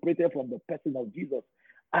not separated from the person of Jesus.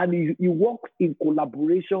 And he works in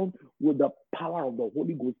collaboration with the power of the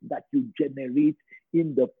Holy Ghost that you generate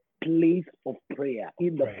in the place of prayer.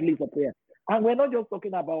 And we're not just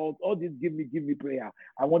talking about all this give me prayer.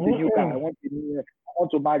 I want a new car. I want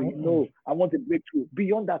to marry. No, I want a breakthrough.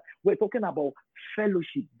 Beyond that, we're talking about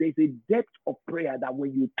fellowship. There's a depth of prayer that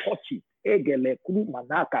when you touch it,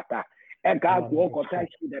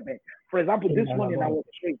 for example, this morning I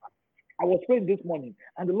was praying this morning,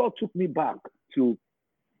 and the Lord took me back to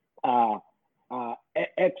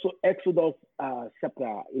Exodus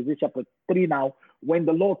chapter 3 now, when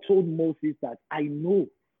the Lord told Moses that I know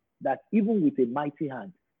that even with a mighty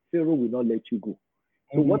hand, Pharaoh will not let you go.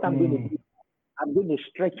 So what I'm going to do, I'm going to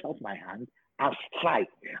stretch out my hand and strike.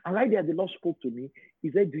 And right there, the Lord spoke to me.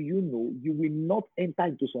 He said, do you know you will not enter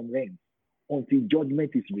into some realms until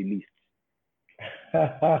judgment is released?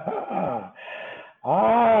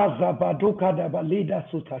 Zabaduka Dabalida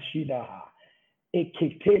Sutashida. He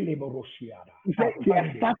said, there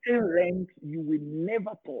are certain realms you will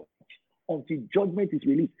never touch until judgment is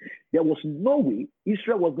released. There was no way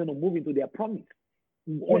Israel was going to move into their promise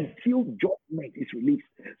until judgment is released.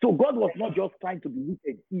 So God was not just trying to be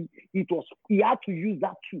wicked. He had to use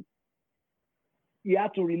that too. He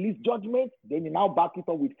had to release judgment, then he now back it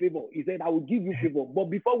up with favor. He said, I will give you favor. But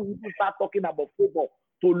before we even start talking about favor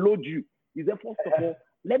to load you, he said, first of all,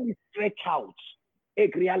 let me stretch out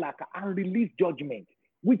and release judgment,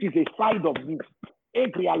 which is a side of me. I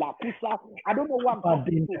don't know what I'm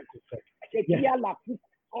talking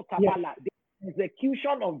about. The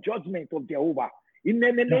execution of judgment of Jehovah.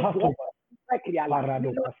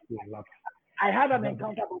 I had an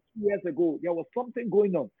encounter about 2 years ago. There was something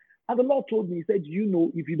going on. And the Lord told me, he said, you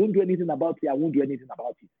know, if you don't do anything about it, I won't do anything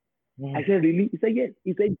about it. I said, really? He said, yes.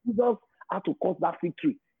 He said, Jesus had to cause that fig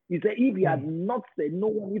tree. He said, if he had not said, no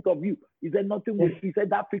one eat of you, he said, nothing will. He said,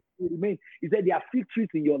 that fig tree will remain. He said, there are fig trees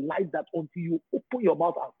in your life that until you open your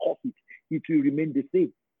mouth and curse it, it will remain the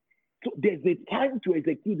same. So there's a time to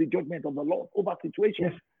execute the judgment of the Lord over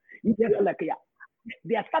situations. Yes.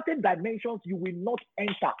 There are certain dimensions you will not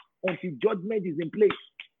enter until judgment is in place.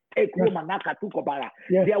 Yes.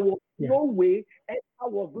 There was no way Esther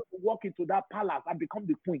was going to walk into that palace and become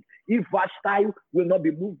the queen if Vashti will not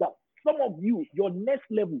be moved out. Some of you, your next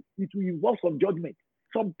level, it will involve some judgment.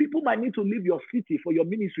 Some people might need to leave your city for your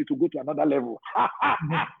ministry to go to another level.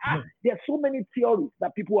 There are so many theories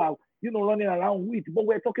that people are, running around with, but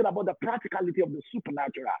we're talking about the practicality of the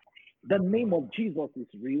supernatural. The name of Jesus is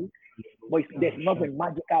real, but there's nothing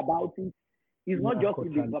magical about it. It's not just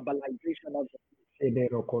in the verbalization of it.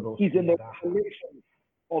 It's in the revelation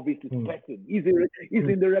of his person. It's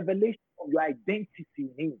in the revelation of your identity in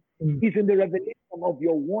him. It's in the revelation of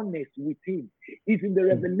your oneness with him. It's in the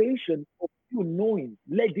revelation of you knowing,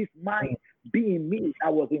 let this mind be in me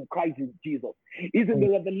that was in Christ Jesus. It's in the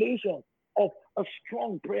revelation of a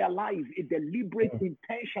strong prayer life, a deliberate,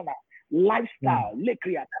 intentional lifestyle,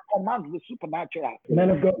 that commands the supernatural. Man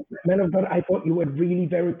of God, I thought you were really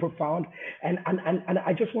very profound, and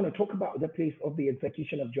I just want to talk about the place of the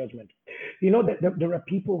execution of judgment. You know that there are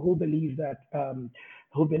people who believe that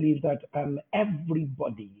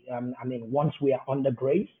everybody, once we are under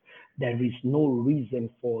grace, there is no reason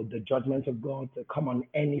for the judgment of God to come on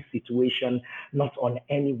any situation, not on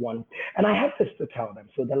anyone. And I have this to tell them.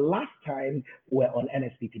 So the last time we're on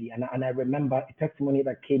NSPTD, and I remember a testimony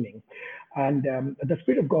that came in, and the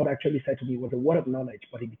Spirit of God actually said to me, it was a word of knowledge,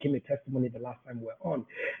 but it became a testimony the last time we're on.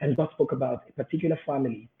 And God spoke about a particular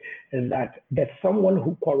family, and that there's someone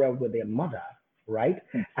who quarreled with their mother, right?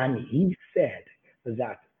 And he said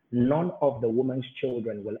that none of the woman's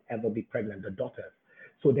children will ever be pregnant, the daughters.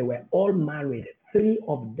 So they were all married. 3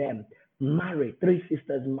 of them married, 3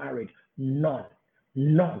 sisters married, none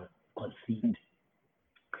conceived.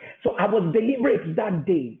 So I was deliberate that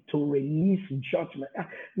day to release judgment.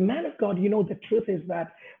 Man of God, the truth is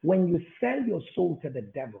that when you sell your soul to the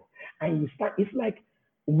devil and you start, it's like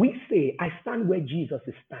we say, I stand where Jesus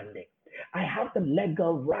is standing. I have the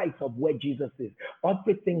legal rights of where Jesus is.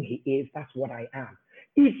 Everything he is, that's what I am.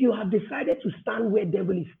 If you have decided to stand where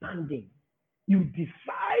devil is standing, you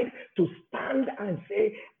decide to stand and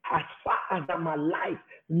say, as far as I'm alive,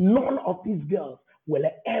 none of these girls will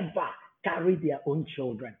ever carry their own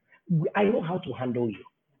children. I know how to handle you.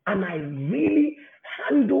 And I really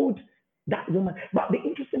handled that woman. But the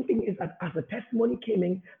interesting thing is that as the testimony came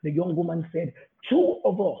in, the young woman said, 2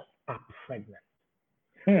 of us are pregnant.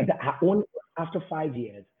 Her own was after 5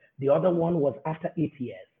 years. The other one was after 8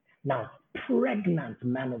 years. Now, pregnant,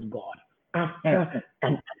 man of God. After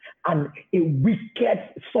and a wicked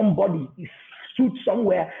somebody stood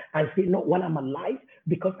somewhere and said, no, when I'm alive,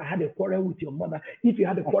 because I had a quarrel with your mother. If you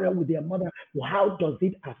had a quarrel with your mother, how does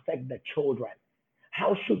it affect the children?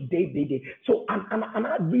 How should they be there? So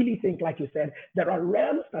I really think, like you said, there are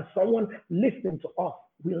realms that someone listening to us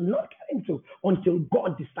will not get into until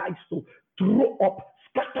God decides to throw up,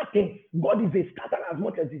 scatter things. God is a scatterer as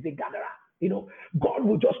much as he's a gatherer. God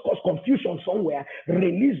will just cause confusion somewhere,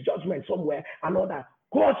 release judgment somewhere, and all that.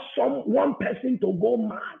 Cause one person to go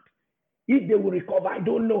mad. If they will recover, I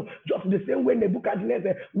don't know. Just the same way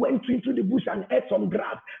Nebuchadnezzar went into the bush and ate some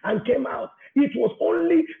grass and came out. It was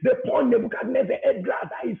only the point Nebuchadnezzar ate grass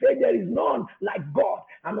that he said there is none like God.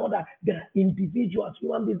 and all that. There are individuals,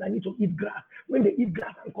 human beings that need to eat grass. When they eat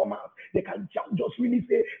grass and come out, they can just really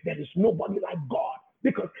say there is nobody like God.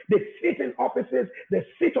 Because they sit in offices, they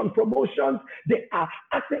sit on promotions, they are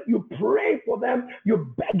asking, you pray for them,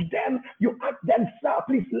 you beg them, you ask them, sir,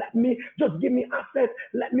 please let me, just give me access,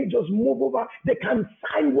 let me just move over. They can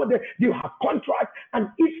sign what they have contracts, and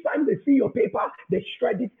each time they see your paper, they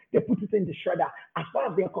shred it, they put it in the shredder. As far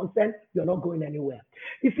as they're concerned, you're not going anywhere.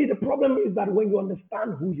 You see, the problem is that when you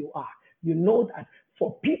understand who you are, you know that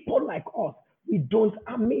for people like us, we don't,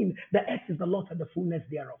 the earth is the Lord and the fullness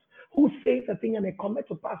thereof. Who says a thing and it comes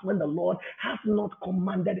to pass when the Lord has not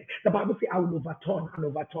commanded it? The Bible says, I will overturn and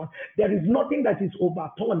overturn. There is nothing that is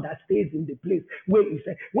overturned that stays in the place where he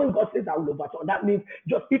said, when God says I will overturn, that means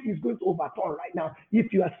just if he's going to overturn right now,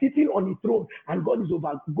 if you are sitting on the throne and God is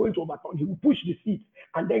going to overturn, he will push the seat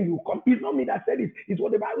and then you come. It's not me that said it. It's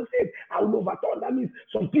what the Bible says. I will overturn. That means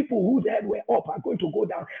some people whose head were up are going to go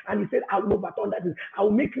down. And he said, I will overturn. That is, I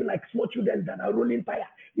will make you like small children that are rolling tire.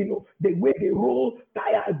 You know, the way they roll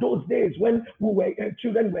tire those days when we were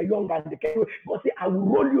children were young and they came. God said, I will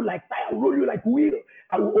roll you like tire, roll you like wheel.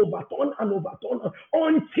 I will overturn and overturn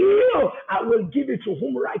until I will give it to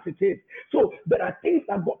whom right it is. So there are things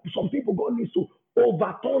that some people God needs to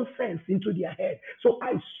overturn sense into their head. So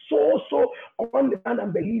I so understand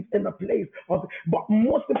and believe in the place of, but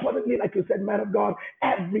most importantly, like you said, man of God,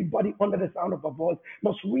 everybody under the sound of a voice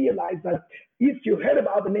must realize that if you heard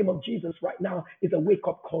about the name of Jesus right now, it's a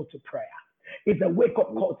wake-up call to prayer. It's a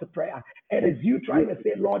wake-up call to prayer. And it's you trying to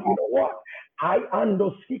say, Lord, you know what? I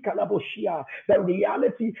understand the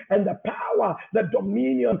reality and the power, the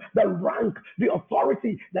dominion, the rank, the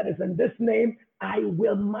authority that is in this name. I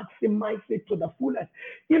will maximize it to the fullest.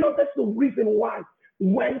 You know, that's the reason why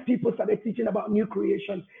when people started teaching about new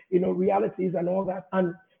creation, you know, realities and all that,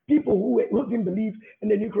 and people who didn't believe in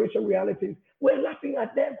the new creation realities were laughing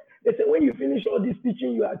at them. They said, when you finish all this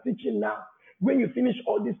teaching you are teaching now, when you finish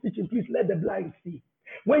all this teaching, please let the blind see.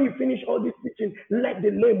 When you finish all this teaching, let the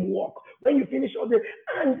lame walk. When you finish all this,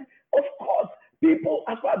 and of course, people,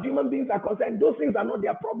 as far as human beings are concerned, those things are not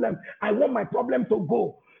their problem. I want my problem to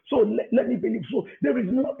go. So let me believe. So there is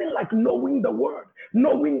nothing like knowing the word,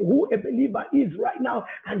 knowing who a believer is right now,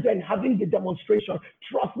 and then having the demonstration.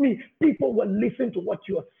 Trust me, people will listen to what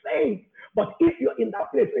you're saying. But if you're in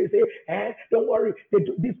that place where you say, don't worry,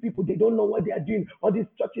 these people, they don't know what they are doing. All these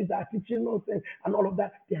churches are teaching nonsense and all of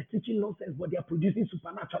that. They are teaching nonsense, but they are producing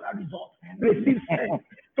supernatural results. Receive sense.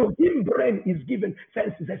 So if brain is given,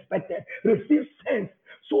 sense is expected. Receive sense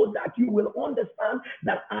so that you will understand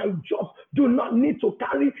that I just do not need to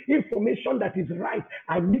carry information that is right.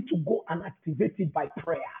 I need to go and activate it by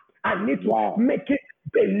prayer. I need to make it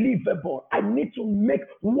believable. I need to make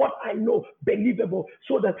what I know believable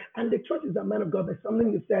so that, and the truth is that, man of God, there's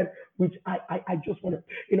something you said, which I just want to,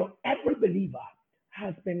 you know, every believer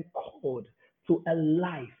has been called to a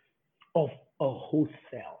life of a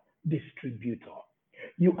wholesale distributor.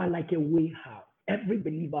 You are like a warehouse. Every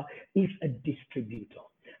believer is a distributor.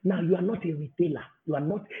 Now, you are not a retailer. You are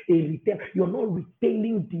not a retailer. You're not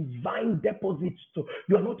retailing divine deposits to.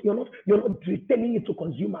 You're not retailing it to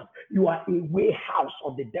consumers. You are a warehouse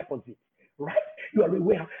of the deposits, right? You are a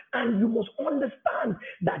warehouse, and you must understand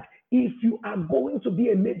that if you are going to be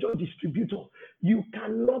a major distributor, you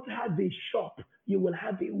cannot have a shop. You will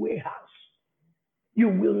have a warehouse. You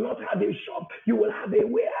will not have a shop. You will have a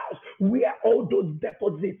warehouse where all those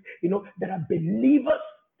deposits, you know, there are believers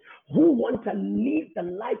who want to live the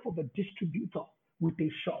life of a distributor with a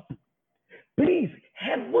shop. Please,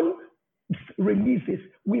 heaven releases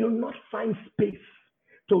will not find space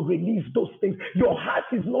to release those things. Your heart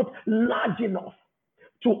is not large enough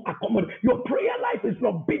to accommodate. Your prayer life is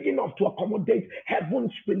not big enough to accommodate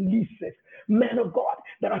heaven's releases. Man of God,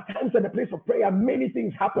 there are times in the place of prayer, many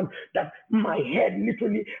things happen that my head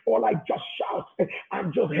literally, all I just shout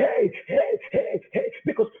and just, hey,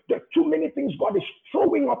 because there are too many things God is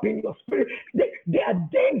throwing up in your spirit. There are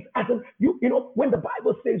days, as in, you know, when the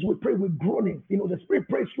Bible says we pray with groanings, you know, the Spirit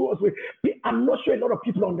prays through us with, I'm not sure a lot of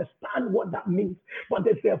people understand what that means, but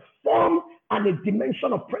there's a form and a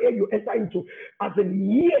dimension of prayer you enter into, as in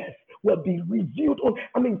years will be revealed on.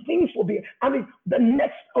 Things will be, the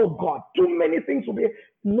next, oh God, too many things will be,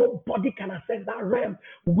 nobody can access that realm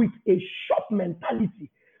with a shop mentality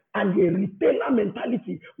and a retailer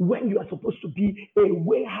mentality when you are supposed to be a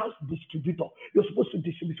warehouse distributor. You're supposed to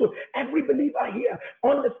distribute. So every believer here,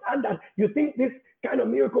 understand that you think this kind of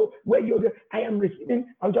miracle where I am receiving,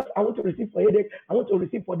 I want to receive for headache, I want to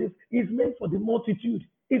receive for this, is meant for the multitude.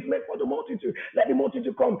 It's meant for the multitude. Let the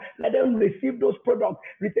multitude come. Let them receive those products.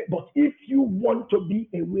 But if you want to be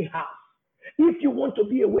a warehouse,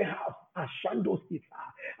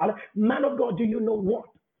 Man of God, do you know what?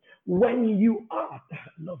 When you are, I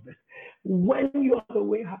love this, when you are the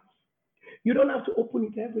warehouse, you don't have to open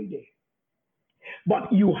it every day.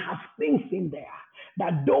 But you have things in there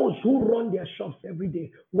that those who run their shops every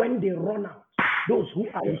day, when they run out, those who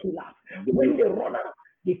are into that, when they run out,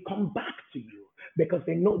 they come back to you because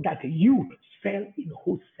they know that you sell in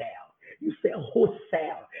wholesale. You sell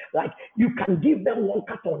wholesale. Like you can give them 1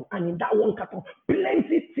 carton, and in that 1 carton,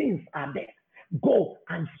 plenty things are there. Go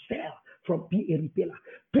and sell from be a retailer.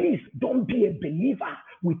 Please don't be a believer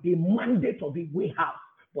with a mandate of a warehouse,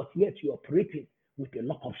 but yet you're operating with a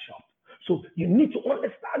lock-up shop. So you need to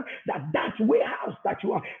understand that that warehouse that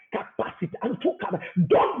you are capacity and took out,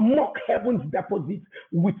 don't mock heaven's deposit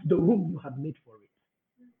with the room you have made for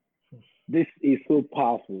it. This is so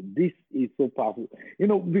powerful. This is so powerful.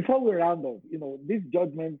 Before we round off, this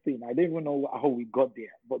judgment thing, I don't even know how we got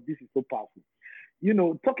there, but this is so powerful.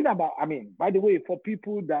 Talking about, by the way, for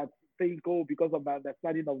people that think, oh, because of my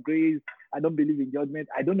understanding of grace, I don't believe in judgment,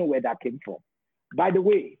 I don't know where that came from. By the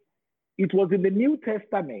way, it was in the New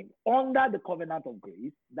Testament, under the covenant of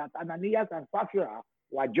grace, that Ananias and Sapphira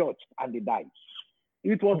were judged and they died.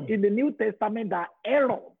 It was in the New Testament that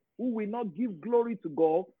Aaron, who will not give glory to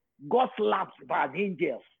God, got slapped by an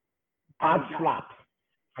angel. Slapped.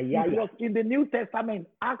 It was in the New Testament,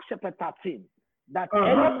 Acts chapter 13, that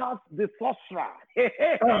Elimas the sorcerer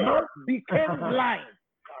became blind.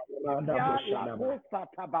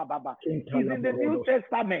 It's in the New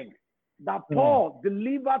Testament that Paul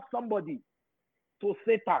delivered somebody to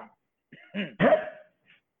Satan.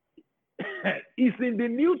 It's in the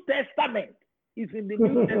New Testament. It's in the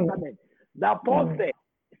New Testament that Paul said,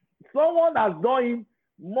 someone has done him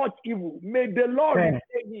much evil. May the Lord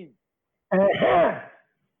repay him.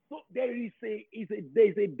 So there is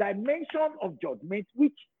a dimension of judgment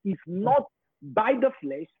which is not by the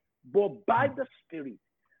flesh, but by the Spirit.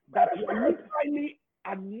 That you are literally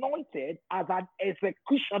anointed as an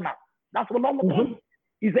executioner. That's what I'm saying.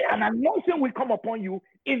 Is an anointing will come upon you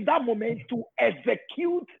in that moment to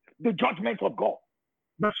execute the judgment of God.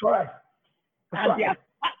 That's right.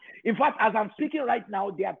 In fact, as I'm speaking right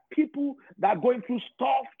now, there are people that are going through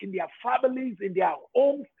stuff in their families, in their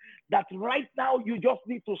homes, that right now you just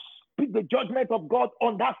need to speak the judgment of God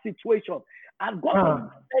on that situation. And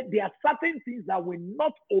God said there are certain things that will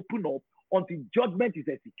not open up until judgment is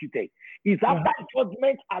executed. It's after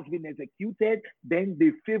judgment has been executed, then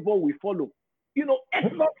the favor will follow.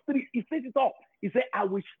 Exodus 3, he says it all. He said, I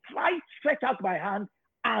will stretch out my hand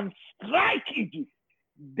and strike Egypt.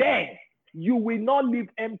 Then you will not leave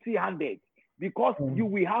empty-handed because you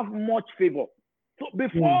will have much favor. So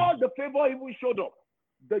before the favor even showed up,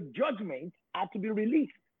 the judgment had to be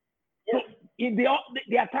released. So there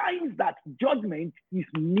are times that judgment is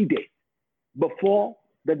needed before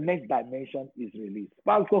the next dimension is released.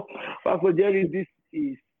 Pastor Jerry, this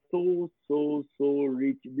is so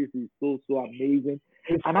rich. This is so amazing.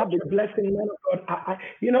 And I've been blessing, man of God.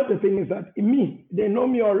 The thing is that they know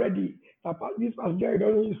me already. This Pastor Jerry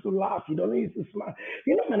don't used to laugh. He don't used to smile.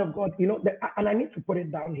 Man of God, and I need to put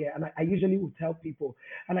it down here. And I usually will tell people,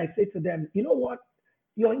 and I say to them, you know what?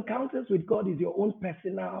 Your encounters with God is your own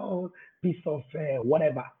personal piece of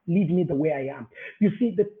whatever. Leave me the way I am. You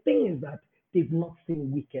see, the thing is that they've not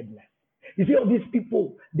seen wickedness. You see, all these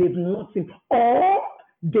people, they've not seen, or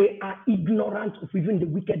they are ignorant of even the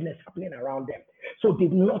wickedness happening around them. So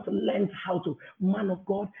they've not learned how to, man of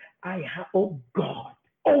God, oh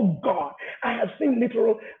God, I have seen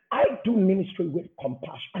literal, I do ministry with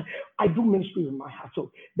compassion. I do ministry with my heart.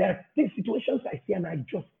 So there are these situations I see and I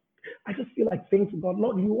just feel like saying to God,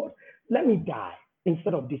 Lord, you know what? Let me die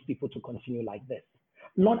instead of these people to continue like this.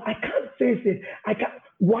 Lord, I can't face it.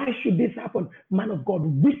 Why should this happen? Man of God,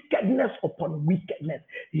 wickedness upon wickedness,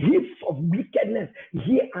 heaps of wickedness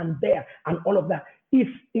here and there, and all of that.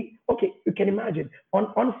 Okay, you can imagine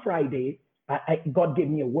on Friday, God gave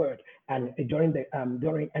me a word, and during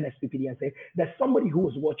NSPPD, and said there's somebody who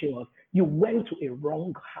was watching us. You went to a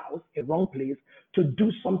wrong house, a wrong place to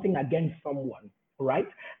do something against someone, right?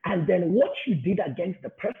 And then what you did against the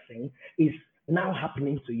person is now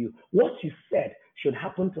happening to you. What you said should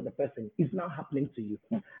happen to the person is now happening to you.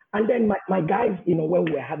 And then my guys, when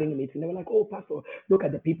we were having a meeting, they were like, oh, Pastor, look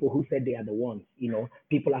at the people who said they are the ones.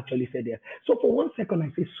 People actually said they are. So for 1 second,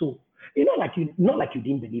 I say, so, not like you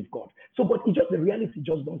didn't believe God. So, but it's just the reality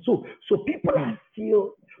just done. So people are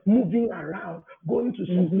still moving around, going to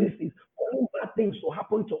some places, calling bad things to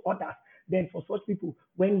happen to others. Then for such people,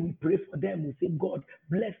 when we pray for them, we say, God,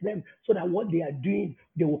 bless them so that what they are doing,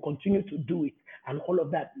 they will continue to do it and all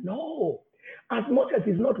of that. No, As much as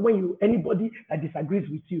it's not when anybody that disagrees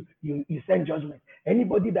with you, you send judgment.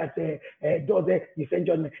 Anybody that does it, you send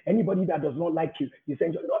judgment. Anybody that does not like you, you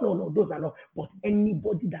send judgment. No, those are not. But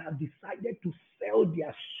anybody that has decided to sell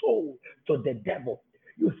their soul to the devil,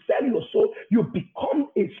 you sell your soul, you become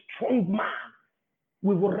a strong man.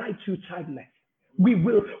 We will write you childless. We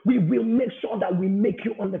will make sure that we make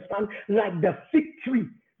you understand, like the fig tree.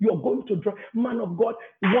 You're going to draw. Man of God,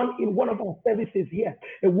 in one of our services here,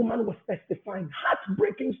 a woman was testifying,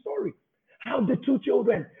 heartbreaking story. How the two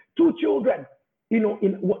children, in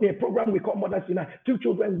a program we call Mothers Unite, 2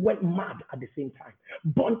 children went mad at the same time.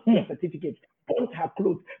 Burnt their certificates, burnt her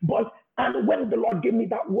clothes, and when the Lord gave me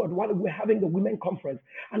that word, while we were having the women conference,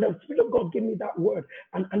 and the Spirit of God gave me that word,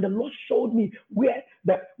 and the Lord showed me where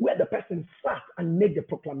the person sat and made the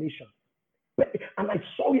proclamation. And I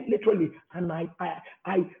saw it literally, and I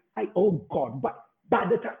oh God, but by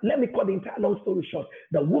the time, let me cut the entire long story short.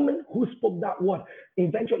 The woman who spoke that word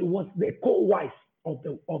eventually was the co-wife of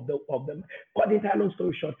them. Cut the entire long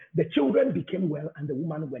story short, the children became well, and the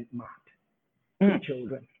woman went mad. 2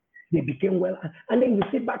 children. They became well. And then you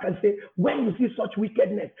sit back and say, when you see such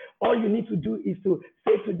wickedness, all you need to do is to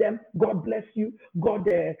say to them, God bless you, God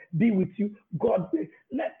be with you, God,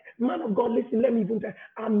 man of God, listen, let me even tell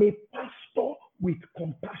you, I'm a pastor with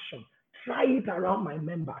compassion. Try it around my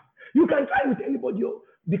members. You can try it with anybody,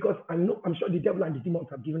 because I'm sure the devil and the demons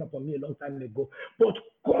have given up on me a long time ago. But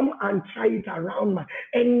come and try it around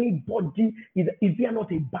anybody. Is there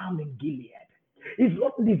not a balm in Gilead? It's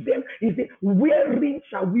not the same. Is it wherein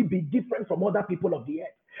shall we be different from other people of the earth?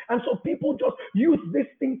 And so people just use this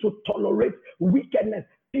thing to tolerate wickedness.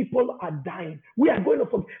 People are dying. We are going to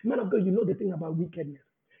forget. Man of God, you know the thing about wickedness.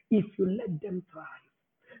 If you let them thrive,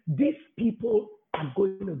 these people are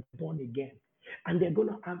going to be born again, and they're going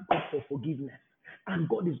to ask God for forgiveness, and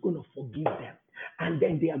God is going to forgive them, and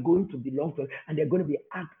then they are going to belong to, and they're going to be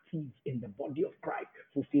active in the body of Christ,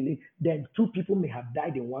 fulfilling. Then 2 people may have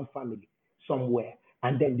died in one family somewhere,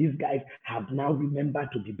 and then these guys have now remembered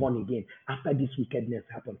to be born again after this wickedness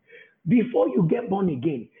happened. Before you get born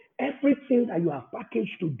again, everything that you have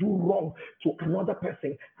packaged to do wrong to another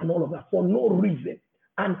person and all of that for no reason,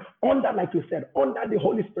 and under, like you said, under the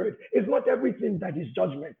Holy Spirit, it's not everything that is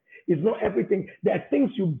judgment. It's not everything. There are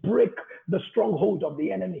things you break the stronghold of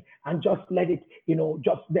the enemy and just let it,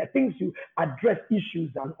 there are things you address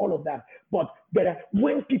issues and all of that. But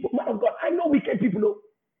when people, man of God, I know wicked people.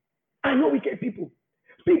 I know wicked people.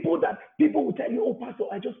 People will tell you, oh, Pastor,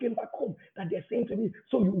 I just came back home. That they're saying to me,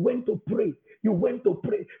 so you went to pray.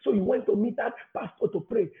 So you went to meet that pastor to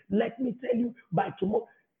pray. Let me tell you, by tomorrow,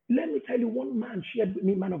 one man shared with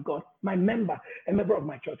me, man of God, a member of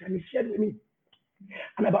my church, and he shared with me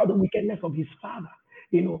and about the wickedness of his father,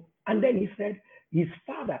 And then he said his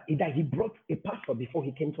father, that he brought a pastor before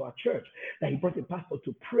he came to our church, that he brought a pastor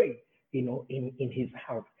to pray, in his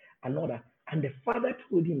house and all that. And the father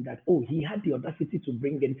told him that, he had the audacity to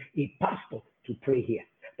bring in a pastor to pray here,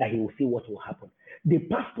 that he will see what will happen. The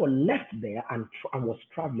pastor left there and was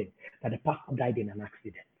traveling, that the pastor died in an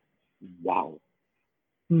accident. Wow.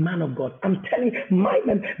 Man of God, I'm telling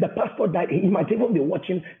you, the pastor died. He might even be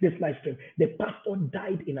watching this live stream. The pastor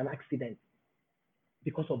died in an accident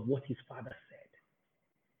because of what his father said.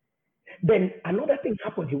 Then another thing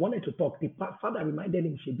happened. He wanted to talk. The father reminded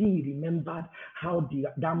him, he remembered how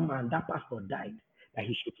that pastor died, that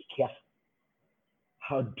he should be careful.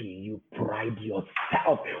 How do you pride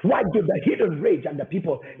yourself? Why do the hidden rage and the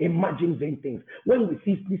people imagine vain things? When we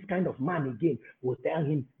see this kind of man again, we'll tell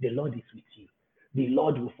him, the Lord is with you. The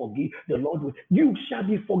Lord will forgive. You shall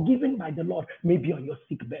be forgiven by the Lord, maybe on your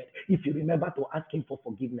sick bed, if you remember to ask him for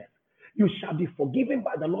forgiveness. You shall be forgiven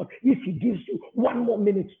by the Lord if he gives you 1 more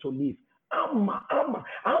minute to live. I'm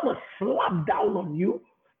a slap down on you.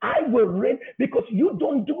 I will reign, because you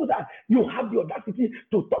don't do that. You have the audacity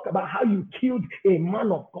to talk about how you killed a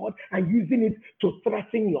man of God and using it to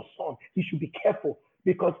threaten your son. You should be careful,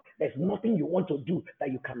 because there's nothing you want to do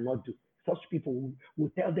that you cannot do. Such people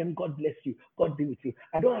will tell them, God bless you, God be with you.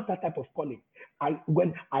 I don't have that type of calling.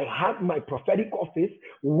 When I have my prophetic office,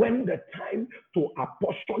 when the time to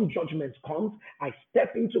apportion judgment comes, I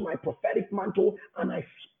step into my prophetic mantle and I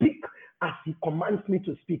speak as he commands me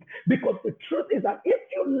to speak. Because the truth is that if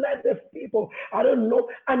you let the people, I don't know,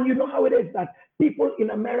 and you know how it is that people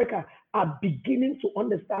in America are beginning to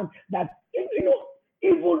understand that,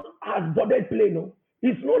 evil has bordered play,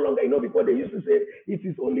 It's no longer, before they used to say, it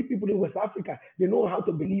is only people in West Africa, they know how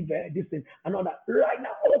to believe this thing and all that. Right now,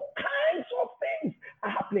 all kinds of things are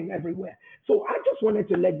happening everywhere. So I just wanted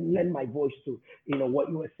to lend my voice to, what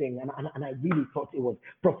you were saying. And I really thought it was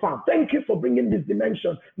profound. Thank you for bringing this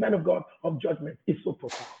dimension, man of God, of judgment. It's so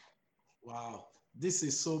profound. Wow. This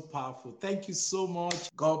is so powerful. Thank you so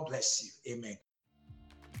much. God bless you. Amen.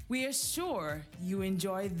 We are sure you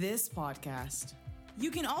enjoy this podcast.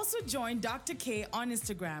 You can also join Dr. K on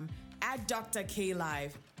Instagram at Dr. K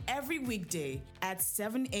Live every weekday at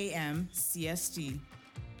 7 a.m. CST.